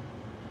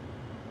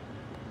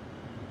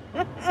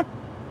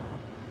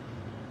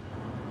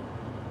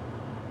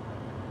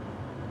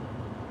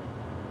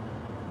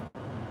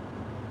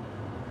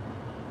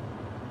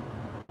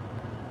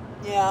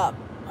 Yeah,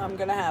 I'm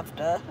gonna have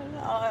to.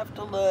 I'll have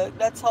to look.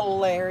 That's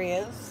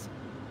hilarious.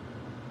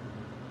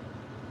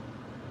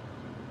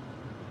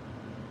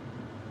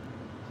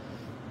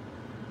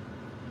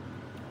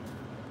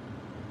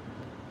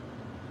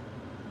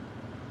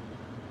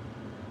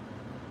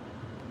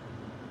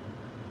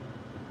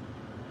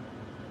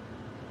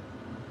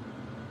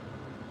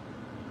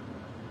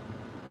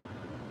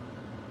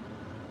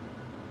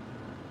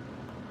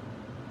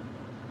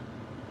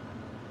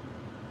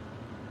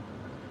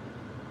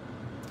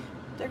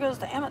 There goes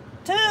the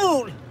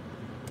dude.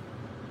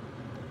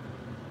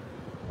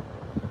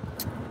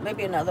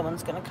 Maybe another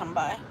one's gonna come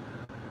by.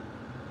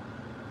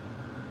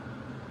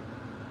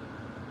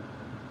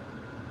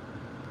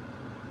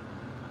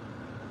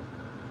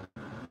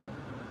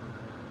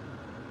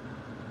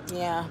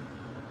 Yeah.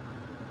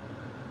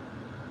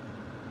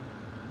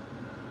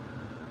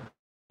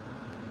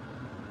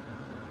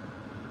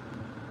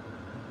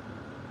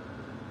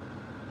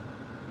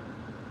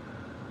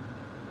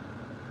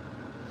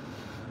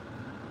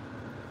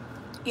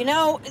 You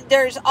know,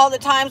 there's all the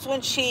times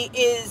when she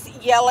is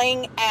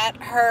yelling at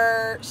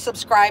her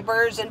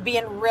subscribers and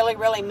being really,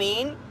 really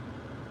mean.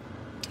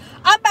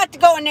 I'm about to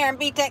go in there and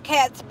beat that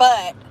cat's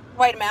butt.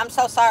 Wait a minute, I'm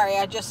so sorry.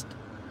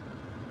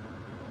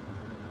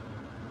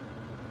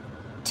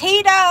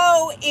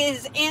 Tito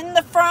is in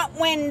the front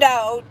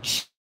window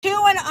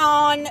chewing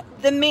on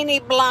the mini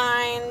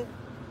blind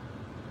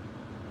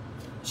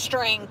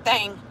string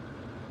thing.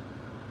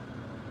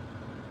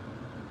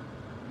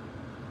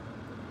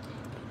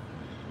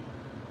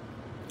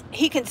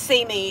 He can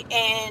see me,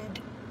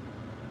 and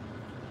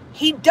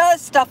he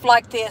does stuff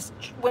like this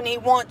when he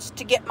wants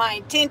to get my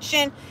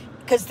attention,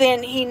 because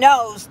then he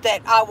knows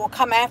that I will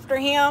come after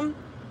him.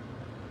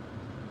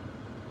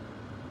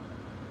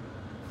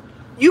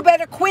 You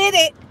better quit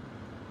it.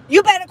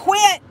 You better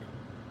quit.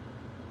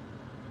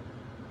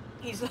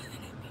 He's,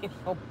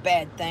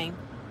 bad thing.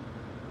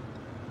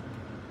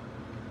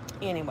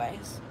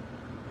 Anyways,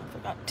 I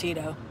forgot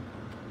Tito.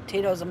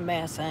 Tito's a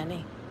mess,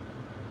 honey.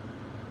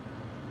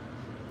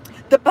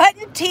 The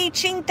button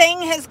teaching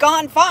thing has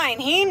gone fine.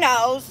 He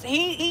knows.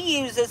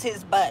 He uses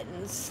his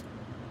buttons.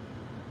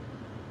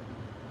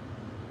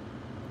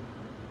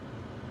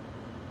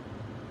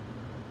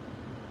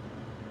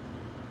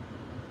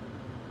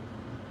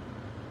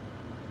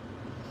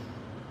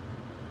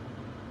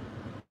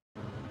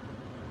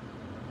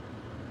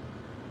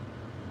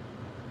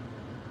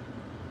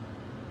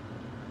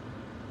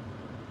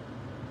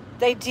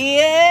 They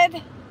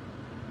did?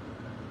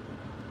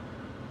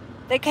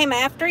 They came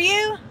after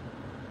you?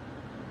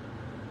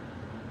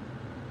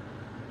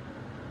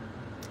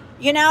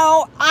 You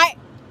know,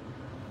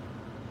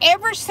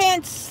 ever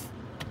since,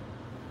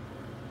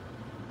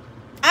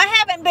 I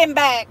haven't been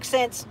back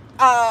since,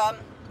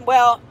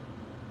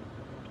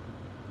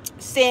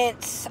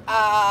 since,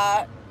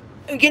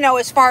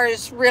 as far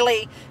as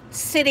really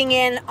sitting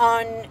in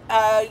on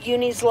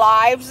Uni's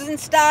lives and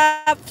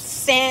stuff,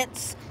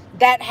 since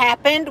that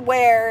happened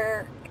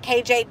where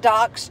KJ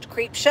doxed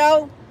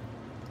Creepshow.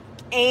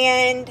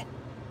 And,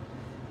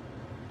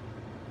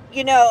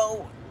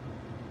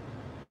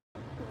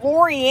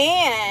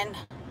 Lorianne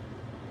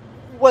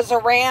was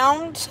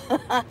around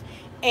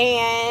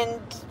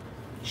and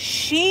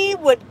she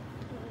would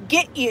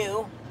get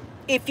you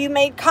if you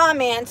made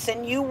comments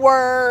and you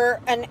were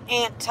an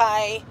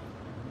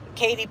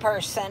anti-Katie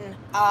person.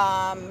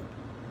 But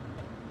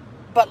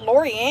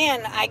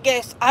Lorianne, I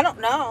guess, I don't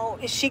know,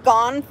 is she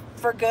gone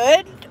for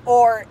good,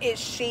 or is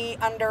she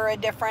under a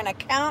different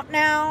account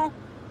now,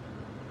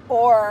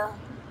 or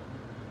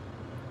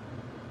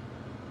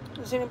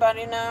does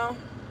anybody know?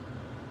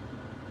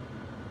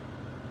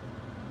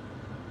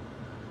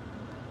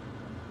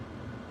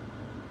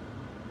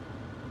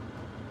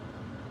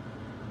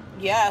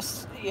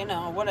 Yes,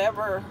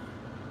 whatever.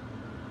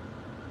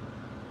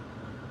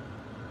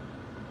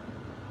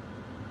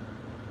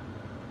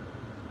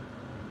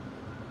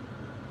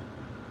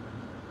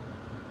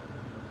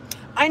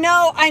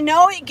 I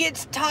know it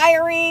gets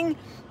tiring,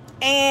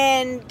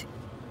 and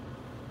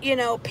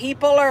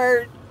people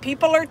are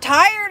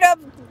tired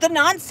of the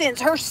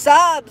nonsense. Her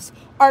subs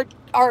are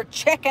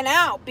checking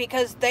out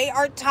because they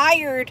are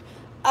tired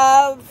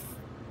of,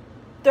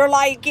 they're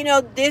like,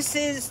 this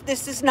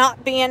is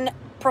not being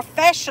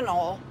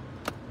professional,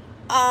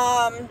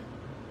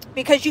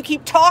 because you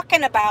keep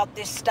talking about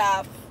this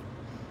stuff,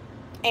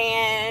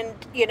 and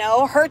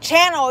her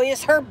channel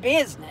is her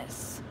business.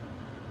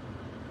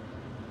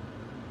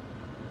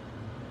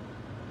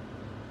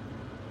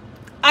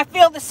 I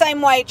feel the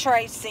same way,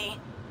 Tracy.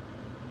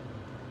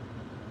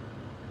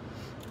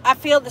 I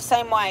feel the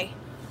same way.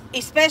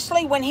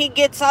 Especially when he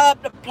gets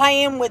up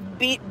playing with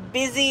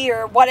Busy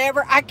or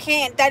whatever. I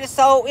can't. That is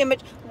so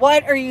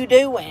What are you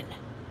doing?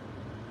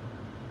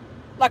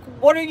 Like,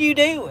 what are you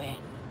doing?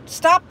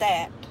 Stop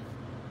that.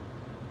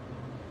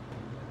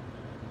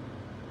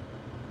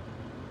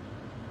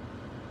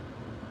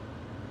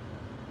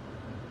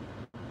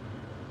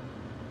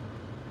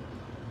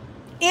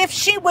 If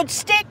she would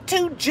stick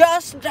to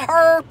just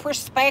her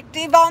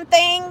perspective on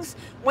things,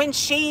 when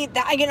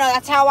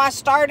that's how I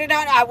started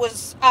on. I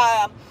was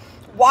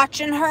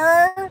watching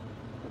her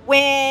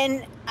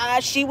when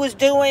she was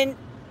doing,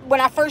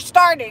 when I first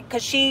started,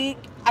 because I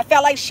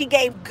felt like she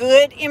gave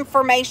good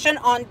information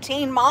on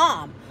Teen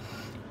Mom.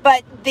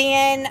 But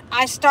then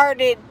I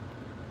started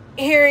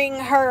hearing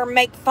her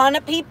make fun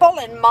of people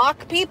and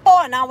mock people,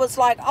 and I was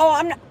like, oh,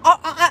 I'm not,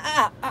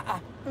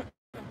 I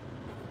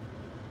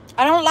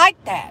don't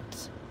like that.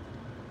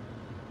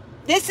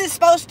 This is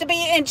supposed to be,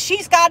 and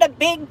she's got a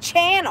big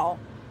channel.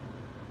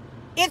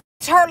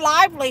 It's her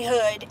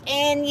livelihood,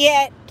 and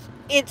yet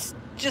it's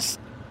just...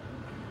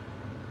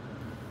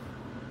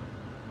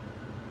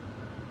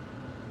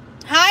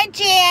 Hi,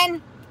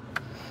 Jen.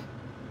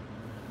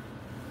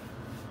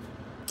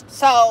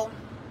 So,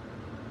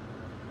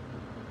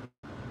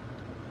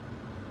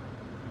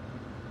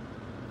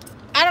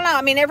 I don't know.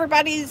 I mean,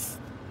 everybody's...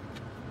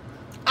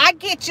 I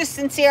get you,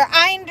 Sincere.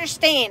 I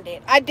understand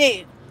it. I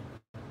do.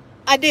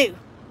 I do.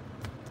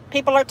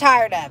 People are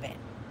tired of it.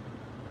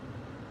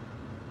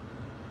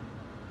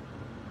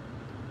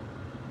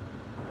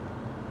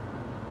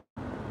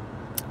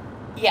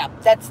 Yeah,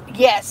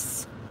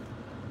 yes.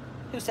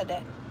 Who said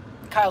that?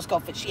 Kyle's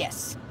Goldfish,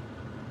 yes.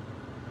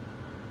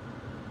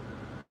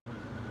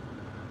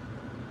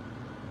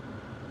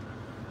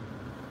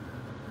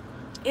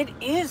 It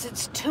is.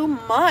 It's too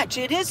much.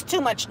 It is too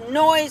much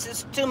noise.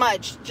 It's too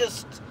much.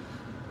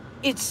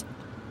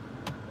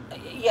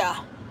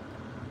 Yeah.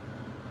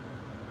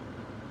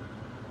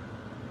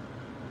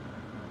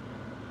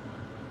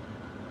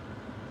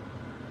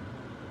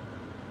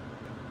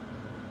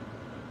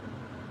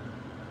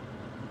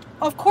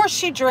 Of course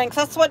she drinks.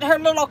 That's what her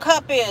little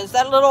cup is.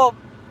 That little...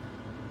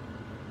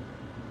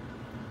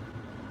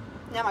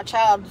 Now my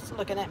child is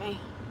looking at me.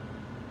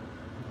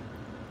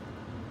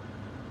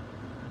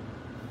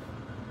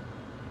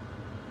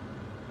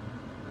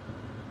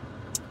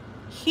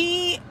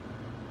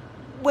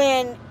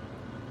 When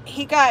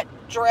he got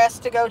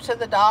dressed to go to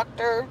the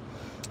doctor,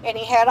 and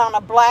he had on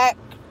a black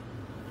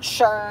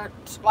shirt,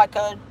 like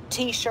a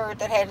t-shirt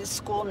that had his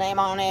school name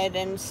on it,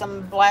 and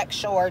some black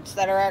shorts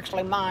that are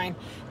actually mine.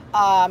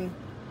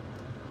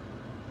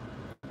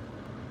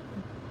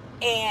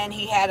 And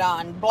he had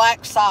on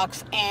black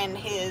socks and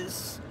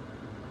his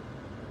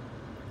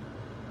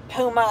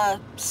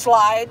Puma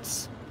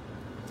slides.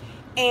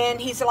 And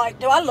he's like,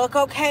 do I look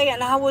okay?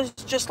 And I was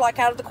just like,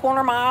 out of the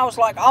corner of my eye, I was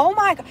like, oh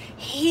my God.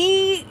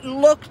 He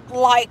looked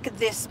like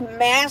this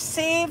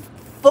massive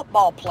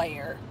football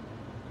player.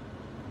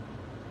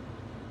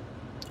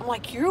 I'm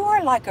like, you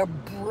are like a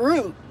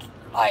brute.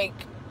 Like,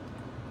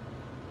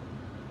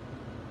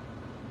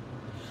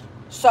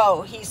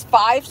 so he's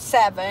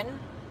 5'7",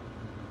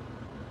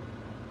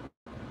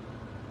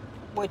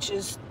 which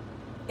is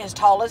as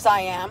tall as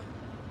I am.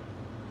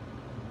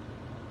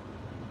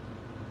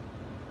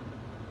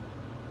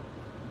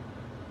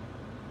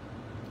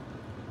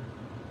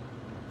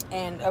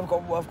 And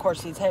of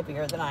course he's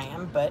heavier than I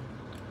am, but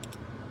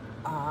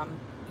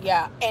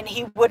yeah. And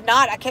he would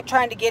not. I kept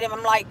trying to get him.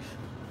 I'm like,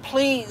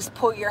 please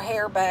pull your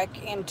hair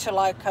back into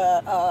like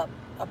a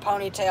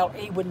ponytail.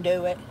 He wouldn't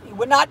do it. He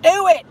would not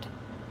do it.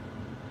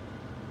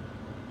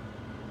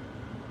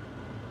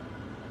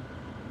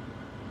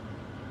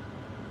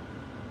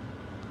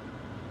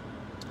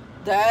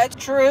 That's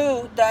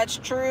true. That's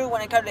true.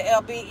 When it comes to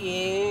LB,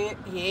 yeah,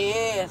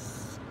 yes.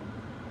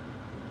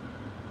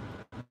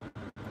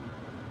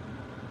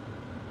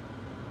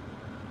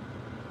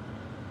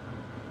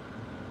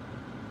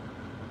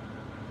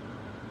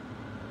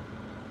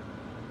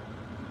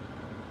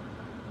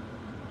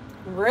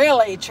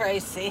 Really,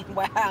 Tracy?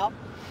 Wow.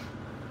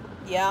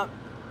 Yeah.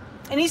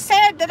 And he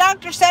said, the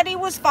doctor said he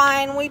was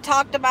fine. We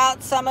talked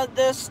about some of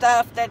the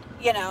stuff that,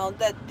 you know,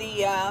 that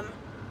the,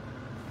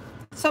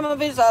 some of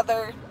his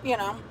other, you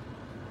know,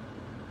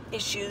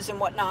 issues and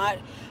whatnot.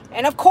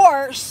 And of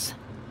course,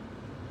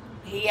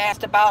 he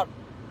asked about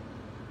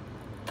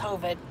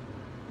COVID.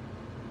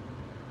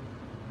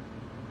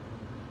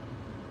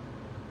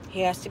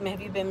 He asked him,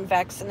 have you been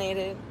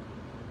vaccinated?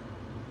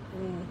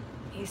 And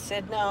he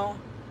said no.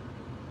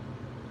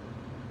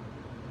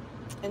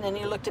 And then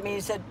he looked at me and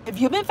he said, have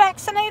you been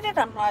vaccinated?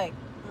 I'm like,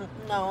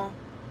 no.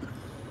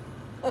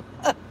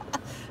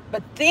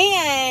 But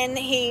then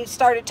he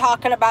started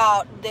talking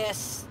about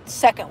this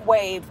second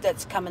wave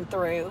that's coming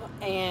through.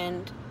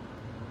 And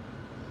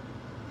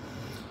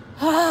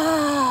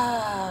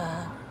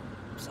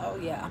so,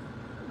 yeah.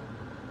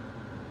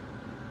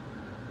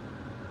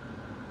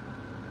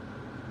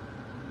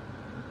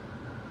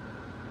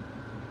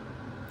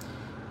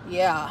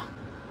 Yeah.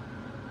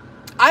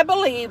 I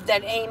believe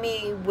that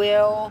Amy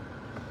will...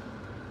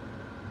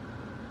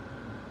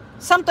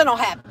 something will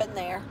happen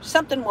there.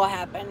 Something will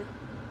happen.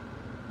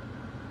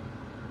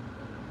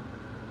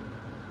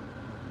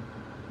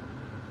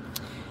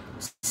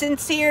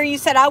 Sincere, you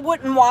said I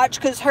wouldn't watch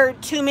because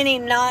heard too many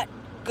not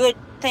good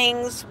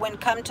things when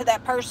come to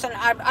that person.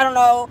 I don't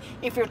know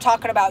if you're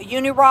talking about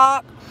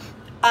Unirock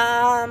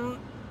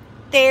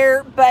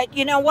there, but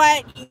you know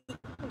what?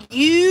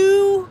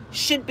 You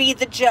should be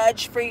the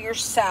judge for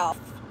yourself.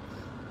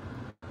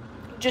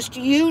 Just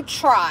you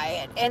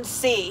try it and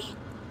see.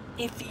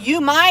 If he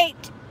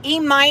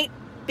might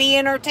be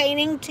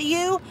entertaining to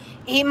you.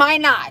 He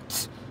might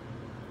not.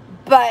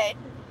 But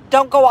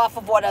don't go off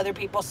of what other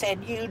people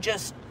said. You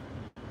just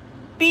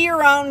be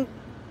your own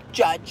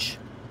judge.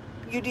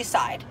 You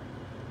decide.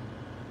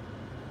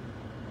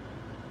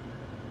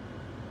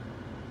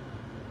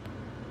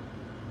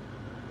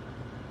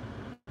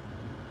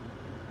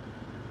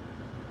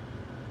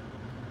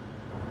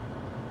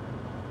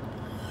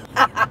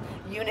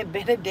 Unit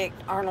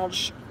Benedict Arnold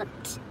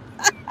shirt.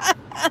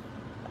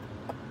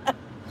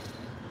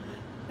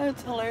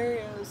 That's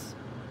hilarious.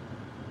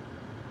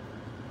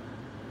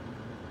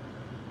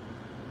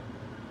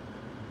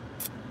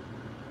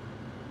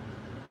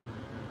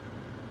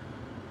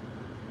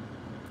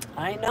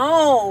 I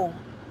know.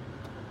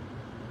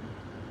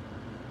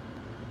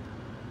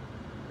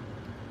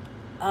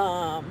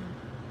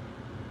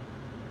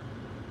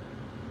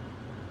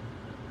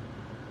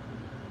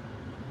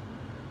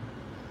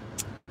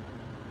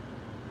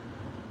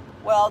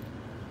 Well,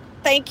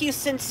 thank you,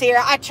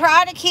 Sincere. I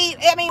try to keep,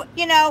 I mean,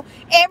 you know,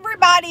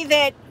 everybody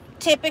that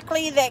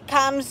typically that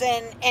comes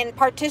and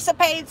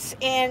participates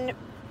in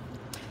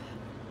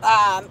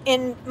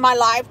my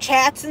live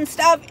chats and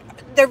stuff,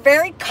 they're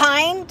very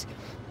kind.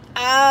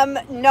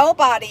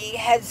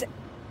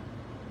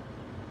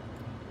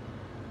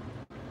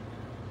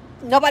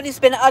 Nobody's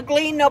been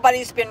ugly.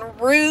 Nobody's been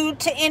rude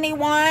to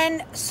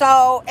anyone.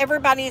 So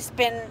everybody's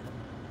been,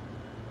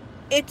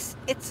 it's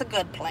a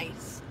good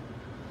place.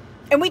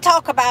 And we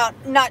talk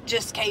about not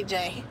just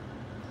KJ.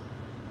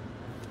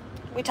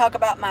 We talk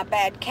about my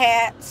bad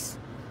cats,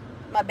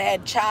 my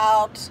bad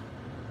child,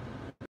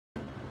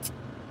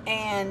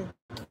 and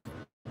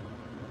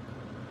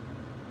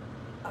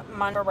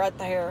mine right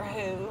there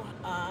who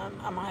I'm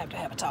going to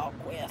have a talk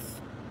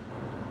with.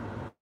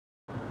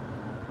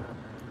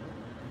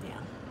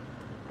 Yeah.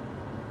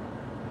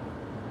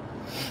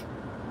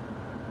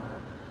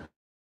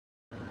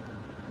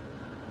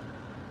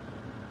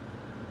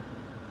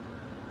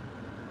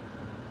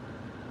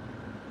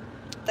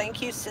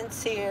 Thank you,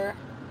 Sincere.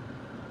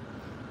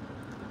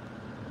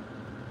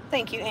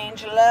 Thank you,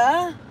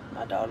 Angela.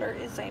 My daughter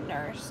is a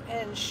nurse,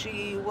 and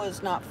she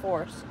was not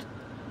forced.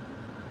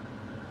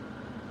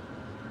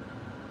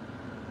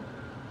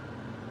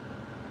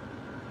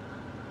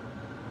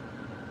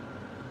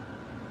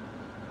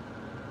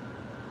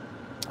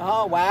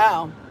 Oh,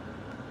 wow.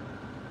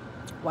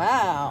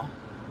 Wow.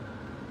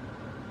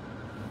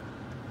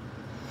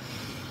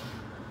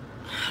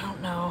 I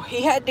don't know.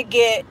 He had to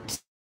get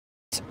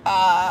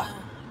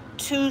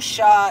 2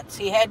 shots.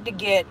 He had to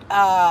get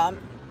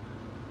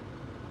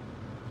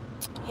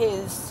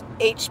his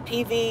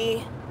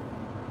HPV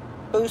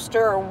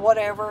booster or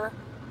whatever.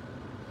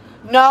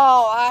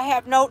 No, I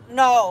have no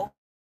dogs.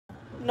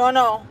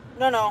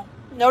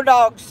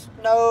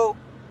 No.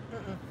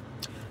 Mm-mm.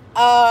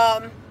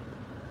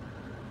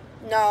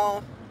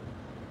 No.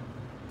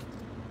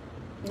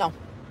 No.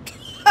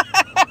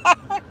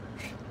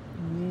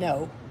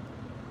 No.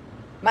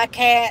 My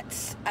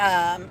cats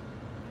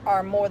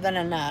are more than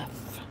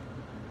enough.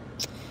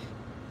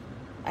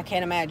 I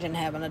can't imagine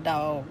having a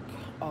dog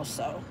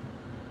also.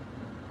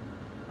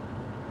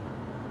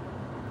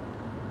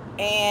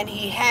 And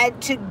he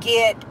had to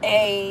get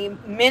a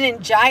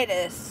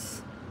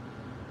meningitis.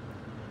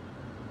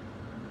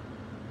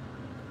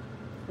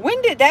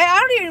 When did that? I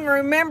don't even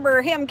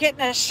remember him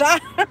getting a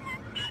shot of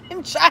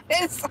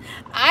meningitis.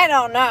 I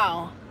don't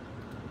know.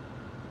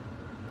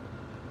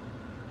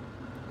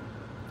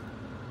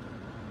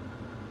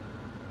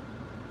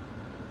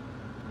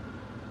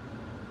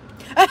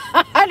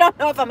 I don't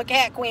know if I'm a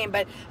cat queen,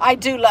 but I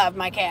do love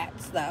my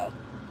cats, though.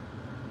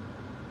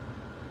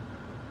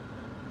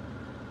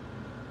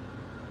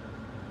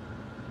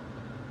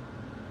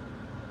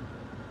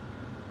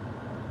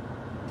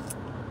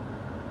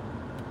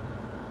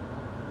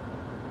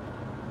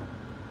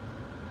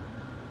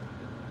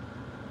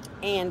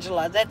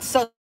 Angela, that's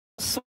so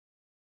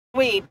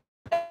sweet.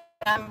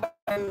 I'm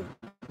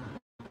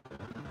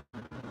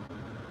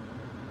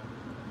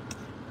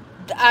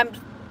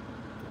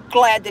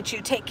glad that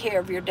you take care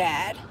of your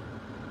dad.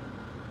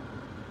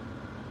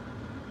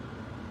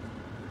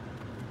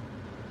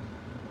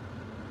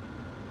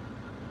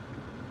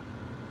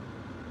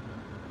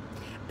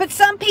 But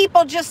some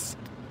people just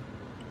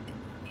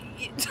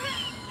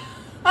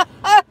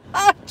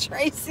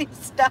Tracy,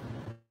 stop.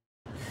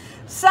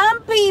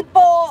 Some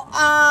people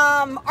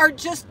are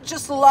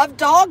just love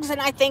dogs, and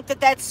I think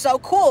that that's so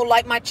cool.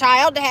 Like, my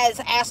child has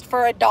asked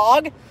for a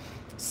dog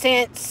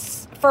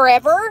since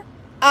forever,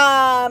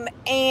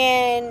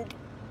 and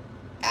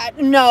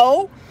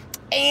no,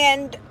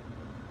 and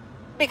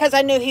because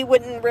I knew he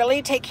wouldn't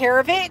really take care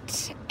of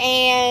it,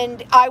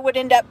 and I would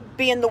end up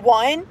being the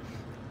one,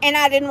 and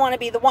I didn't want to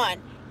be the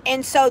one.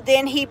 And so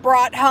then he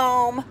brought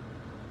home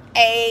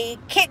a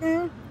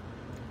kitten,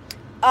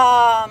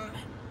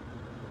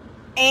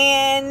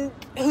 and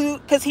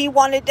because he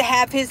wanted to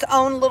have his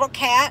own little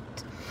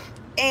cat,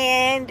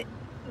 and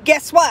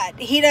guess what?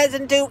 He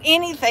doesn't do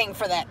anything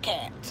for that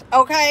cat,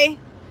 okay?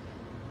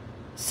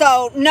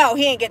 So, no,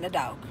 he ain't getting a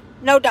dog.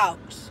 No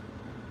dogs.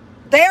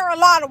 They're a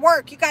lot of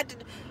work. You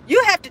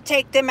have to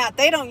take them out.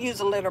 They don't use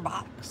a litter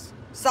box.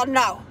 So,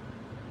 no.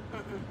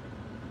 Mm-mm.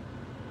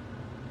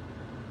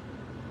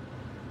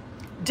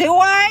 Do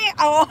I?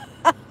 Oh.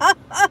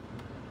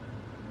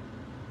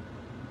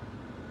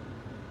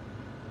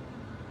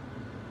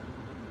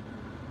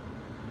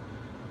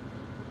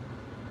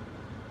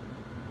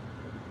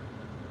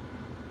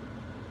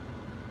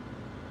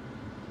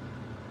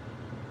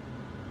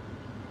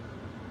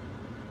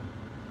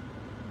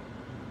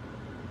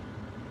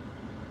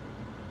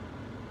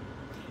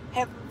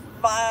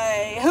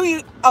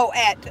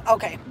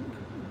 Okay.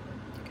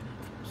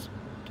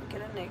 To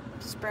get an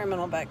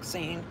experimental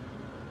vaccine.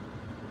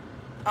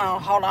 Oh,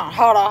 hold on.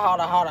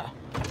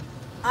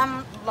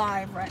 I'm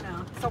live right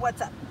now. So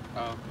what's up?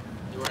 Oh,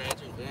 you weren't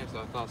answering Dan, so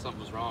I thought something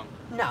was wrong.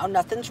 No,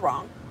 nothing's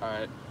wrong. All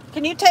right.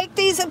 Can you take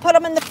these and put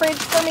them in the fridge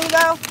for me,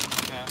 though?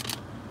 Yeah.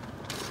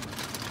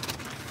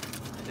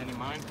 Is any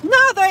mine?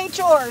 No, they ain't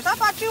yours. I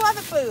bought you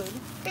other food.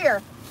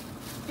 Here.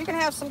 You can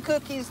have some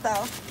cookies, though.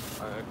 All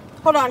right.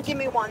 Hold on. Give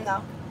me one,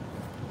 though.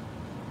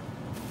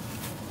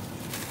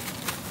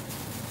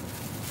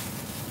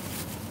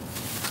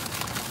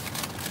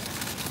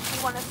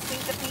 You want to see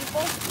the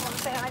people? You want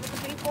to say hi to the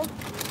people?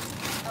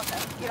 Okay.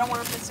 You don't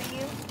want them to see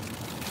you?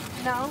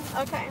 No?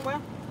 Okay,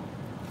 well.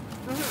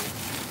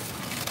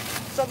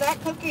 So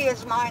that cookie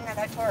is mine that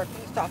I tore a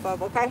piece off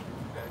of, okay? Okay.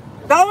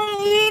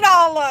 Don't eat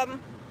all of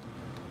them.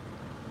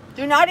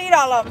 Do not eat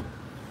all of them.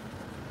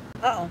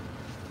 Uh-oh.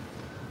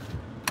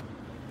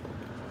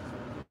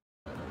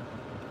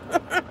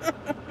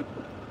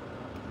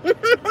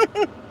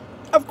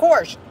 Of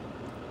course.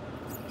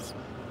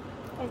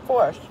 Of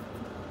course.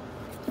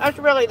 That's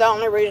really the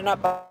only reason I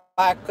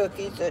buy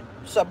cookies at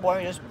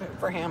Subway is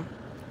for him.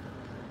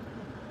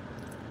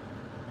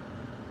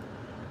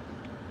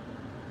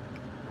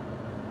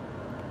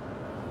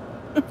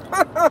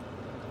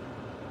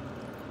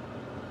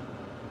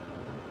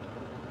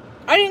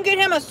 I didn't get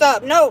him a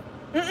sub. No.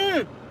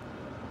 Because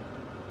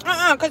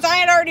I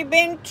had already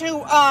been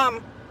to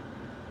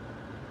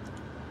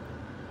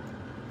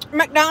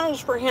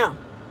McDonald's for him.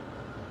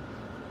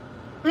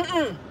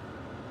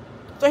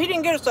 So he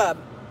didn't get a sub.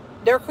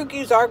 Their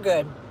cookies are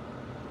good.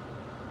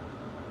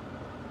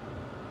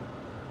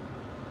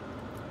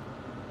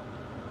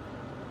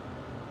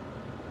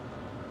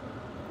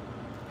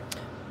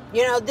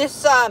 You know, this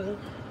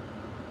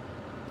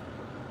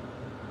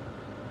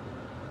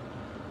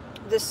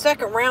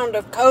second round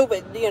of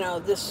COVID, you know,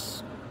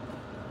 this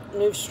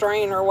new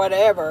strain or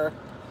whatever,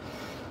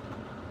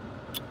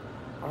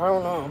 I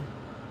don't know.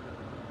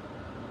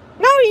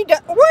 No, you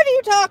don't. What are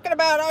you talking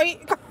about?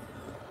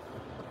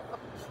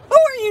 Who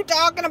are you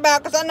talking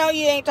about? Because I know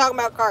you ain't talking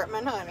about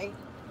Cartman, honey.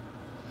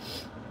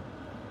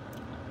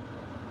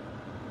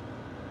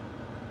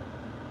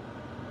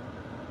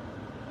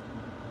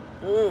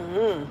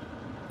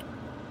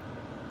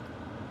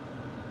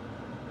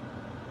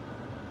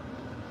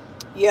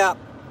 Yeah.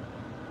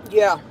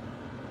 Yeah.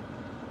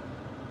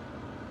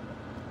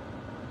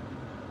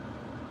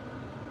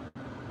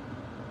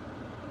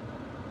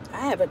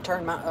 I haven't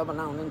turned my oven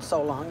on in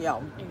so long,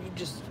 y'all. You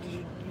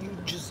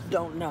just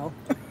don't know.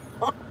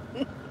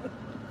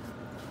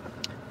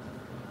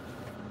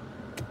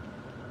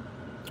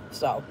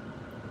 So,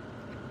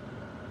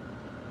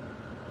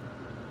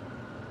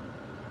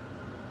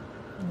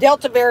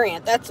 Delta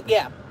variant. That's,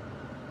 yeah.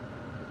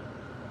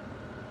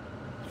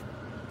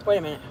 Wait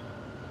a minute.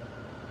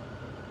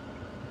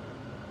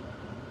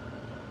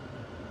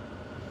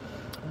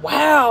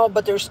 Wow,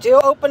 but they're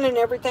still opening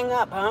everything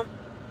up, huh?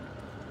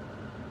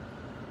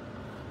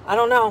 I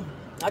don't know.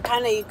 I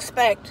kind of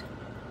expect.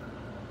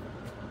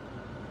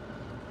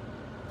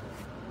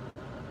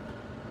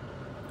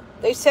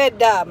 They said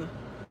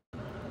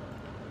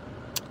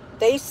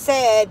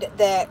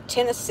that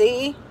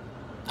Tennessee,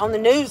 on the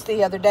news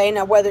the other day,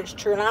 now whether it's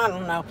true or not, I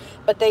don't know,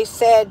 but they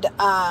said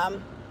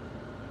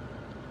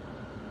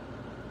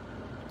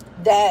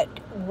that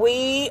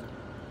we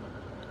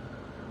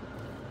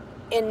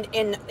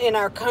in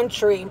our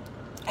country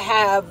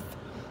have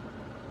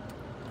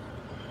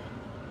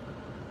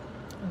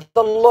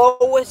the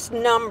lowest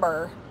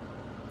number,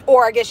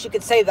 or I guess you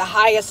could say the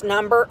highest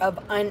number of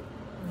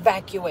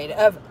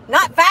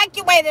not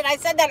vacuated, I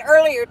said that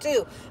earlier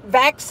too,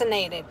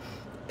 vaccinated.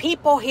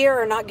 People here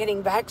are not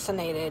getting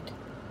vaccinated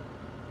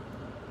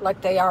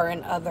like they are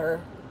in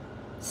other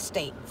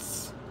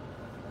states.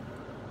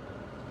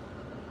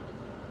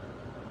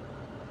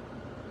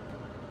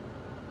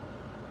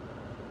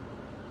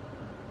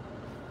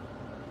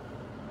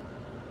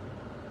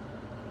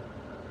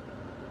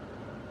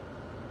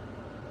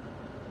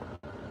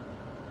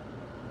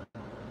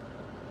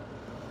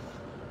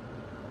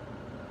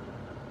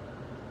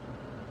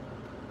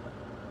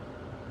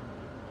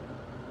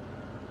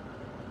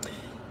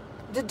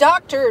 The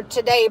doctor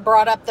today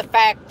brought up the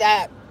fact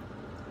that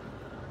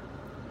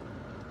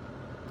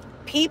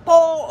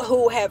people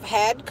who have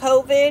had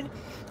COVID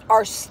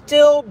are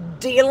still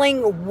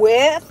dealing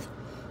with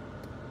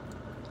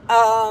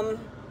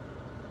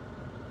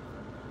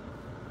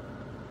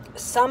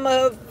some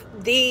of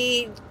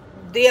the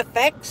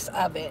effects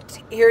of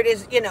it. Here it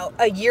is,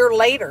 a year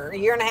later, a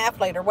year and a half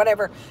later,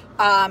 whatever.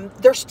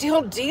 They're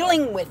still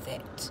dealing with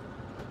it.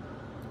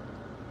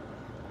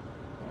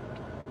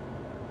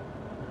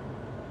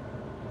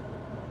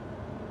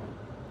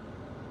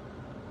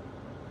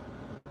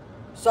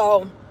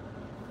 So,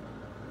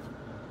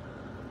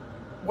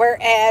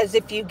 whereas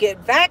if you get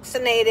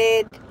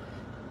vaccinated,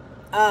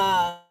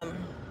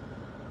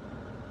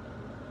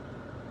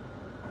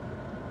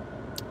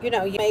 you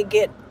may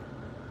get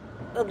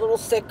a little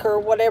sick or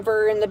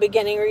whatever in the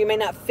beginning, or you may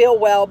not feel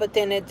well, but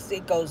then it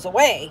goes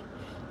away.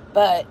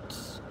 But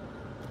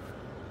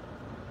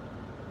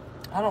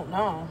I don't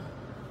know.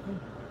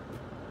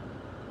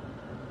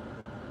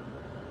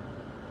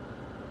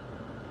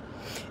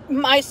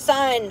 My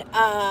son,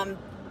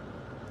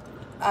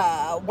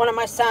 one of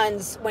my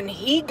sons, when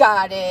he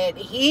got it,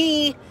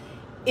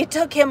 it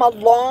took him a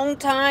long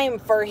time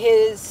for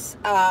his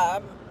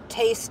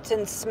taste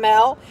and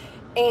smell,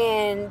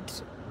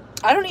 and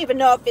I don't even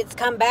know if it's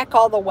come back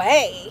all the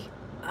way.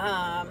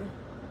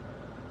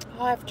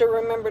 I'll have to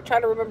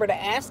try to remember to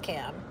ask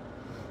him.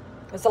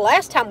 Because the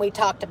last time we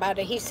talked about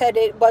it, he said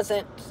it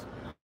wasn't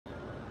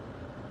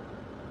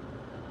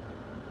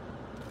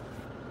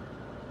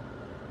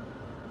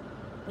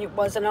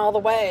all the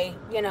way.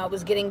 It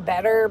was getting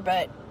better,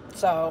 but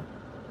so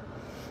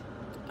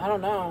I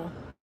don't know.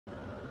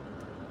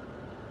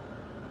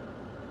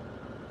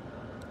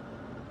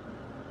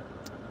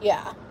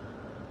 Yeah.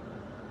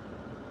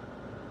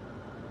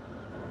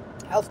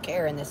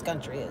 Healthcare in this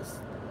country is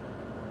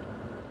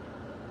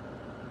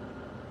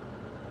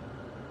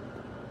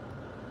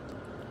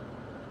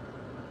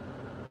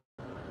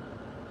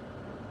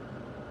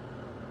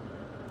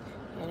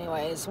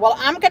anyways. Well,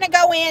 I'm gonna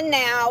go in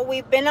now.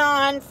 We've been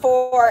on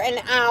for an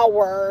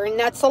hour, and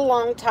that's a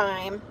long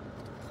time,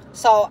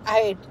 so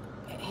I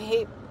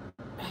hate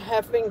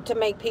having to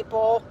make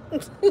people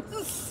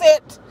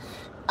sit.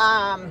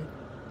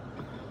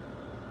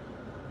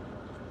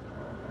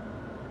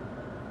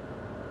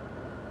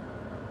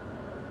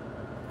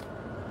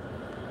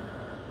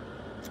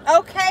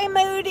 Okay,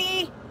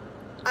 Moody.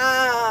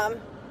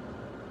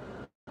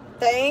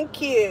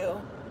 Thank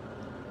you.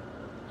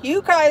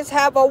 You guys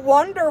have a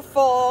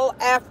wonderful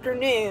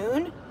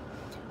afternoon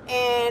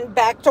and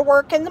back to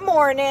work in the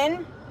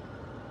morning.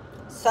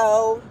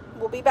 So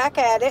we'll be back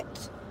at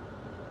it.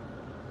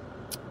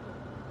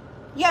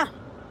 Yeah.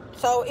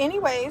 So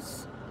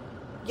anyways,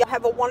 y'all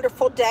have a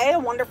wonderful day, a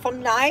wonderful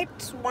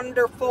night,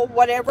 wonderful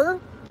whatever.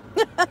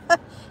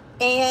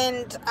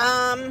 And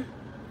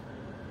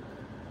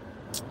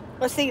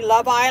let's see,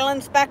 Love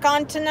Island's back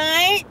on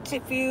tonight,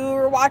 if you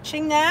were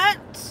watching that.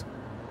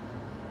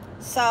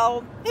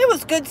 So it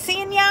was good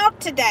seeing you out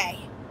today.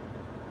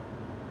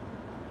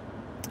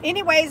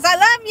 Anyways, I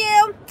love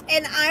you,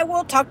 and I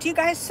will talk to you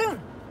guys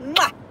soon.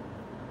 Mwah.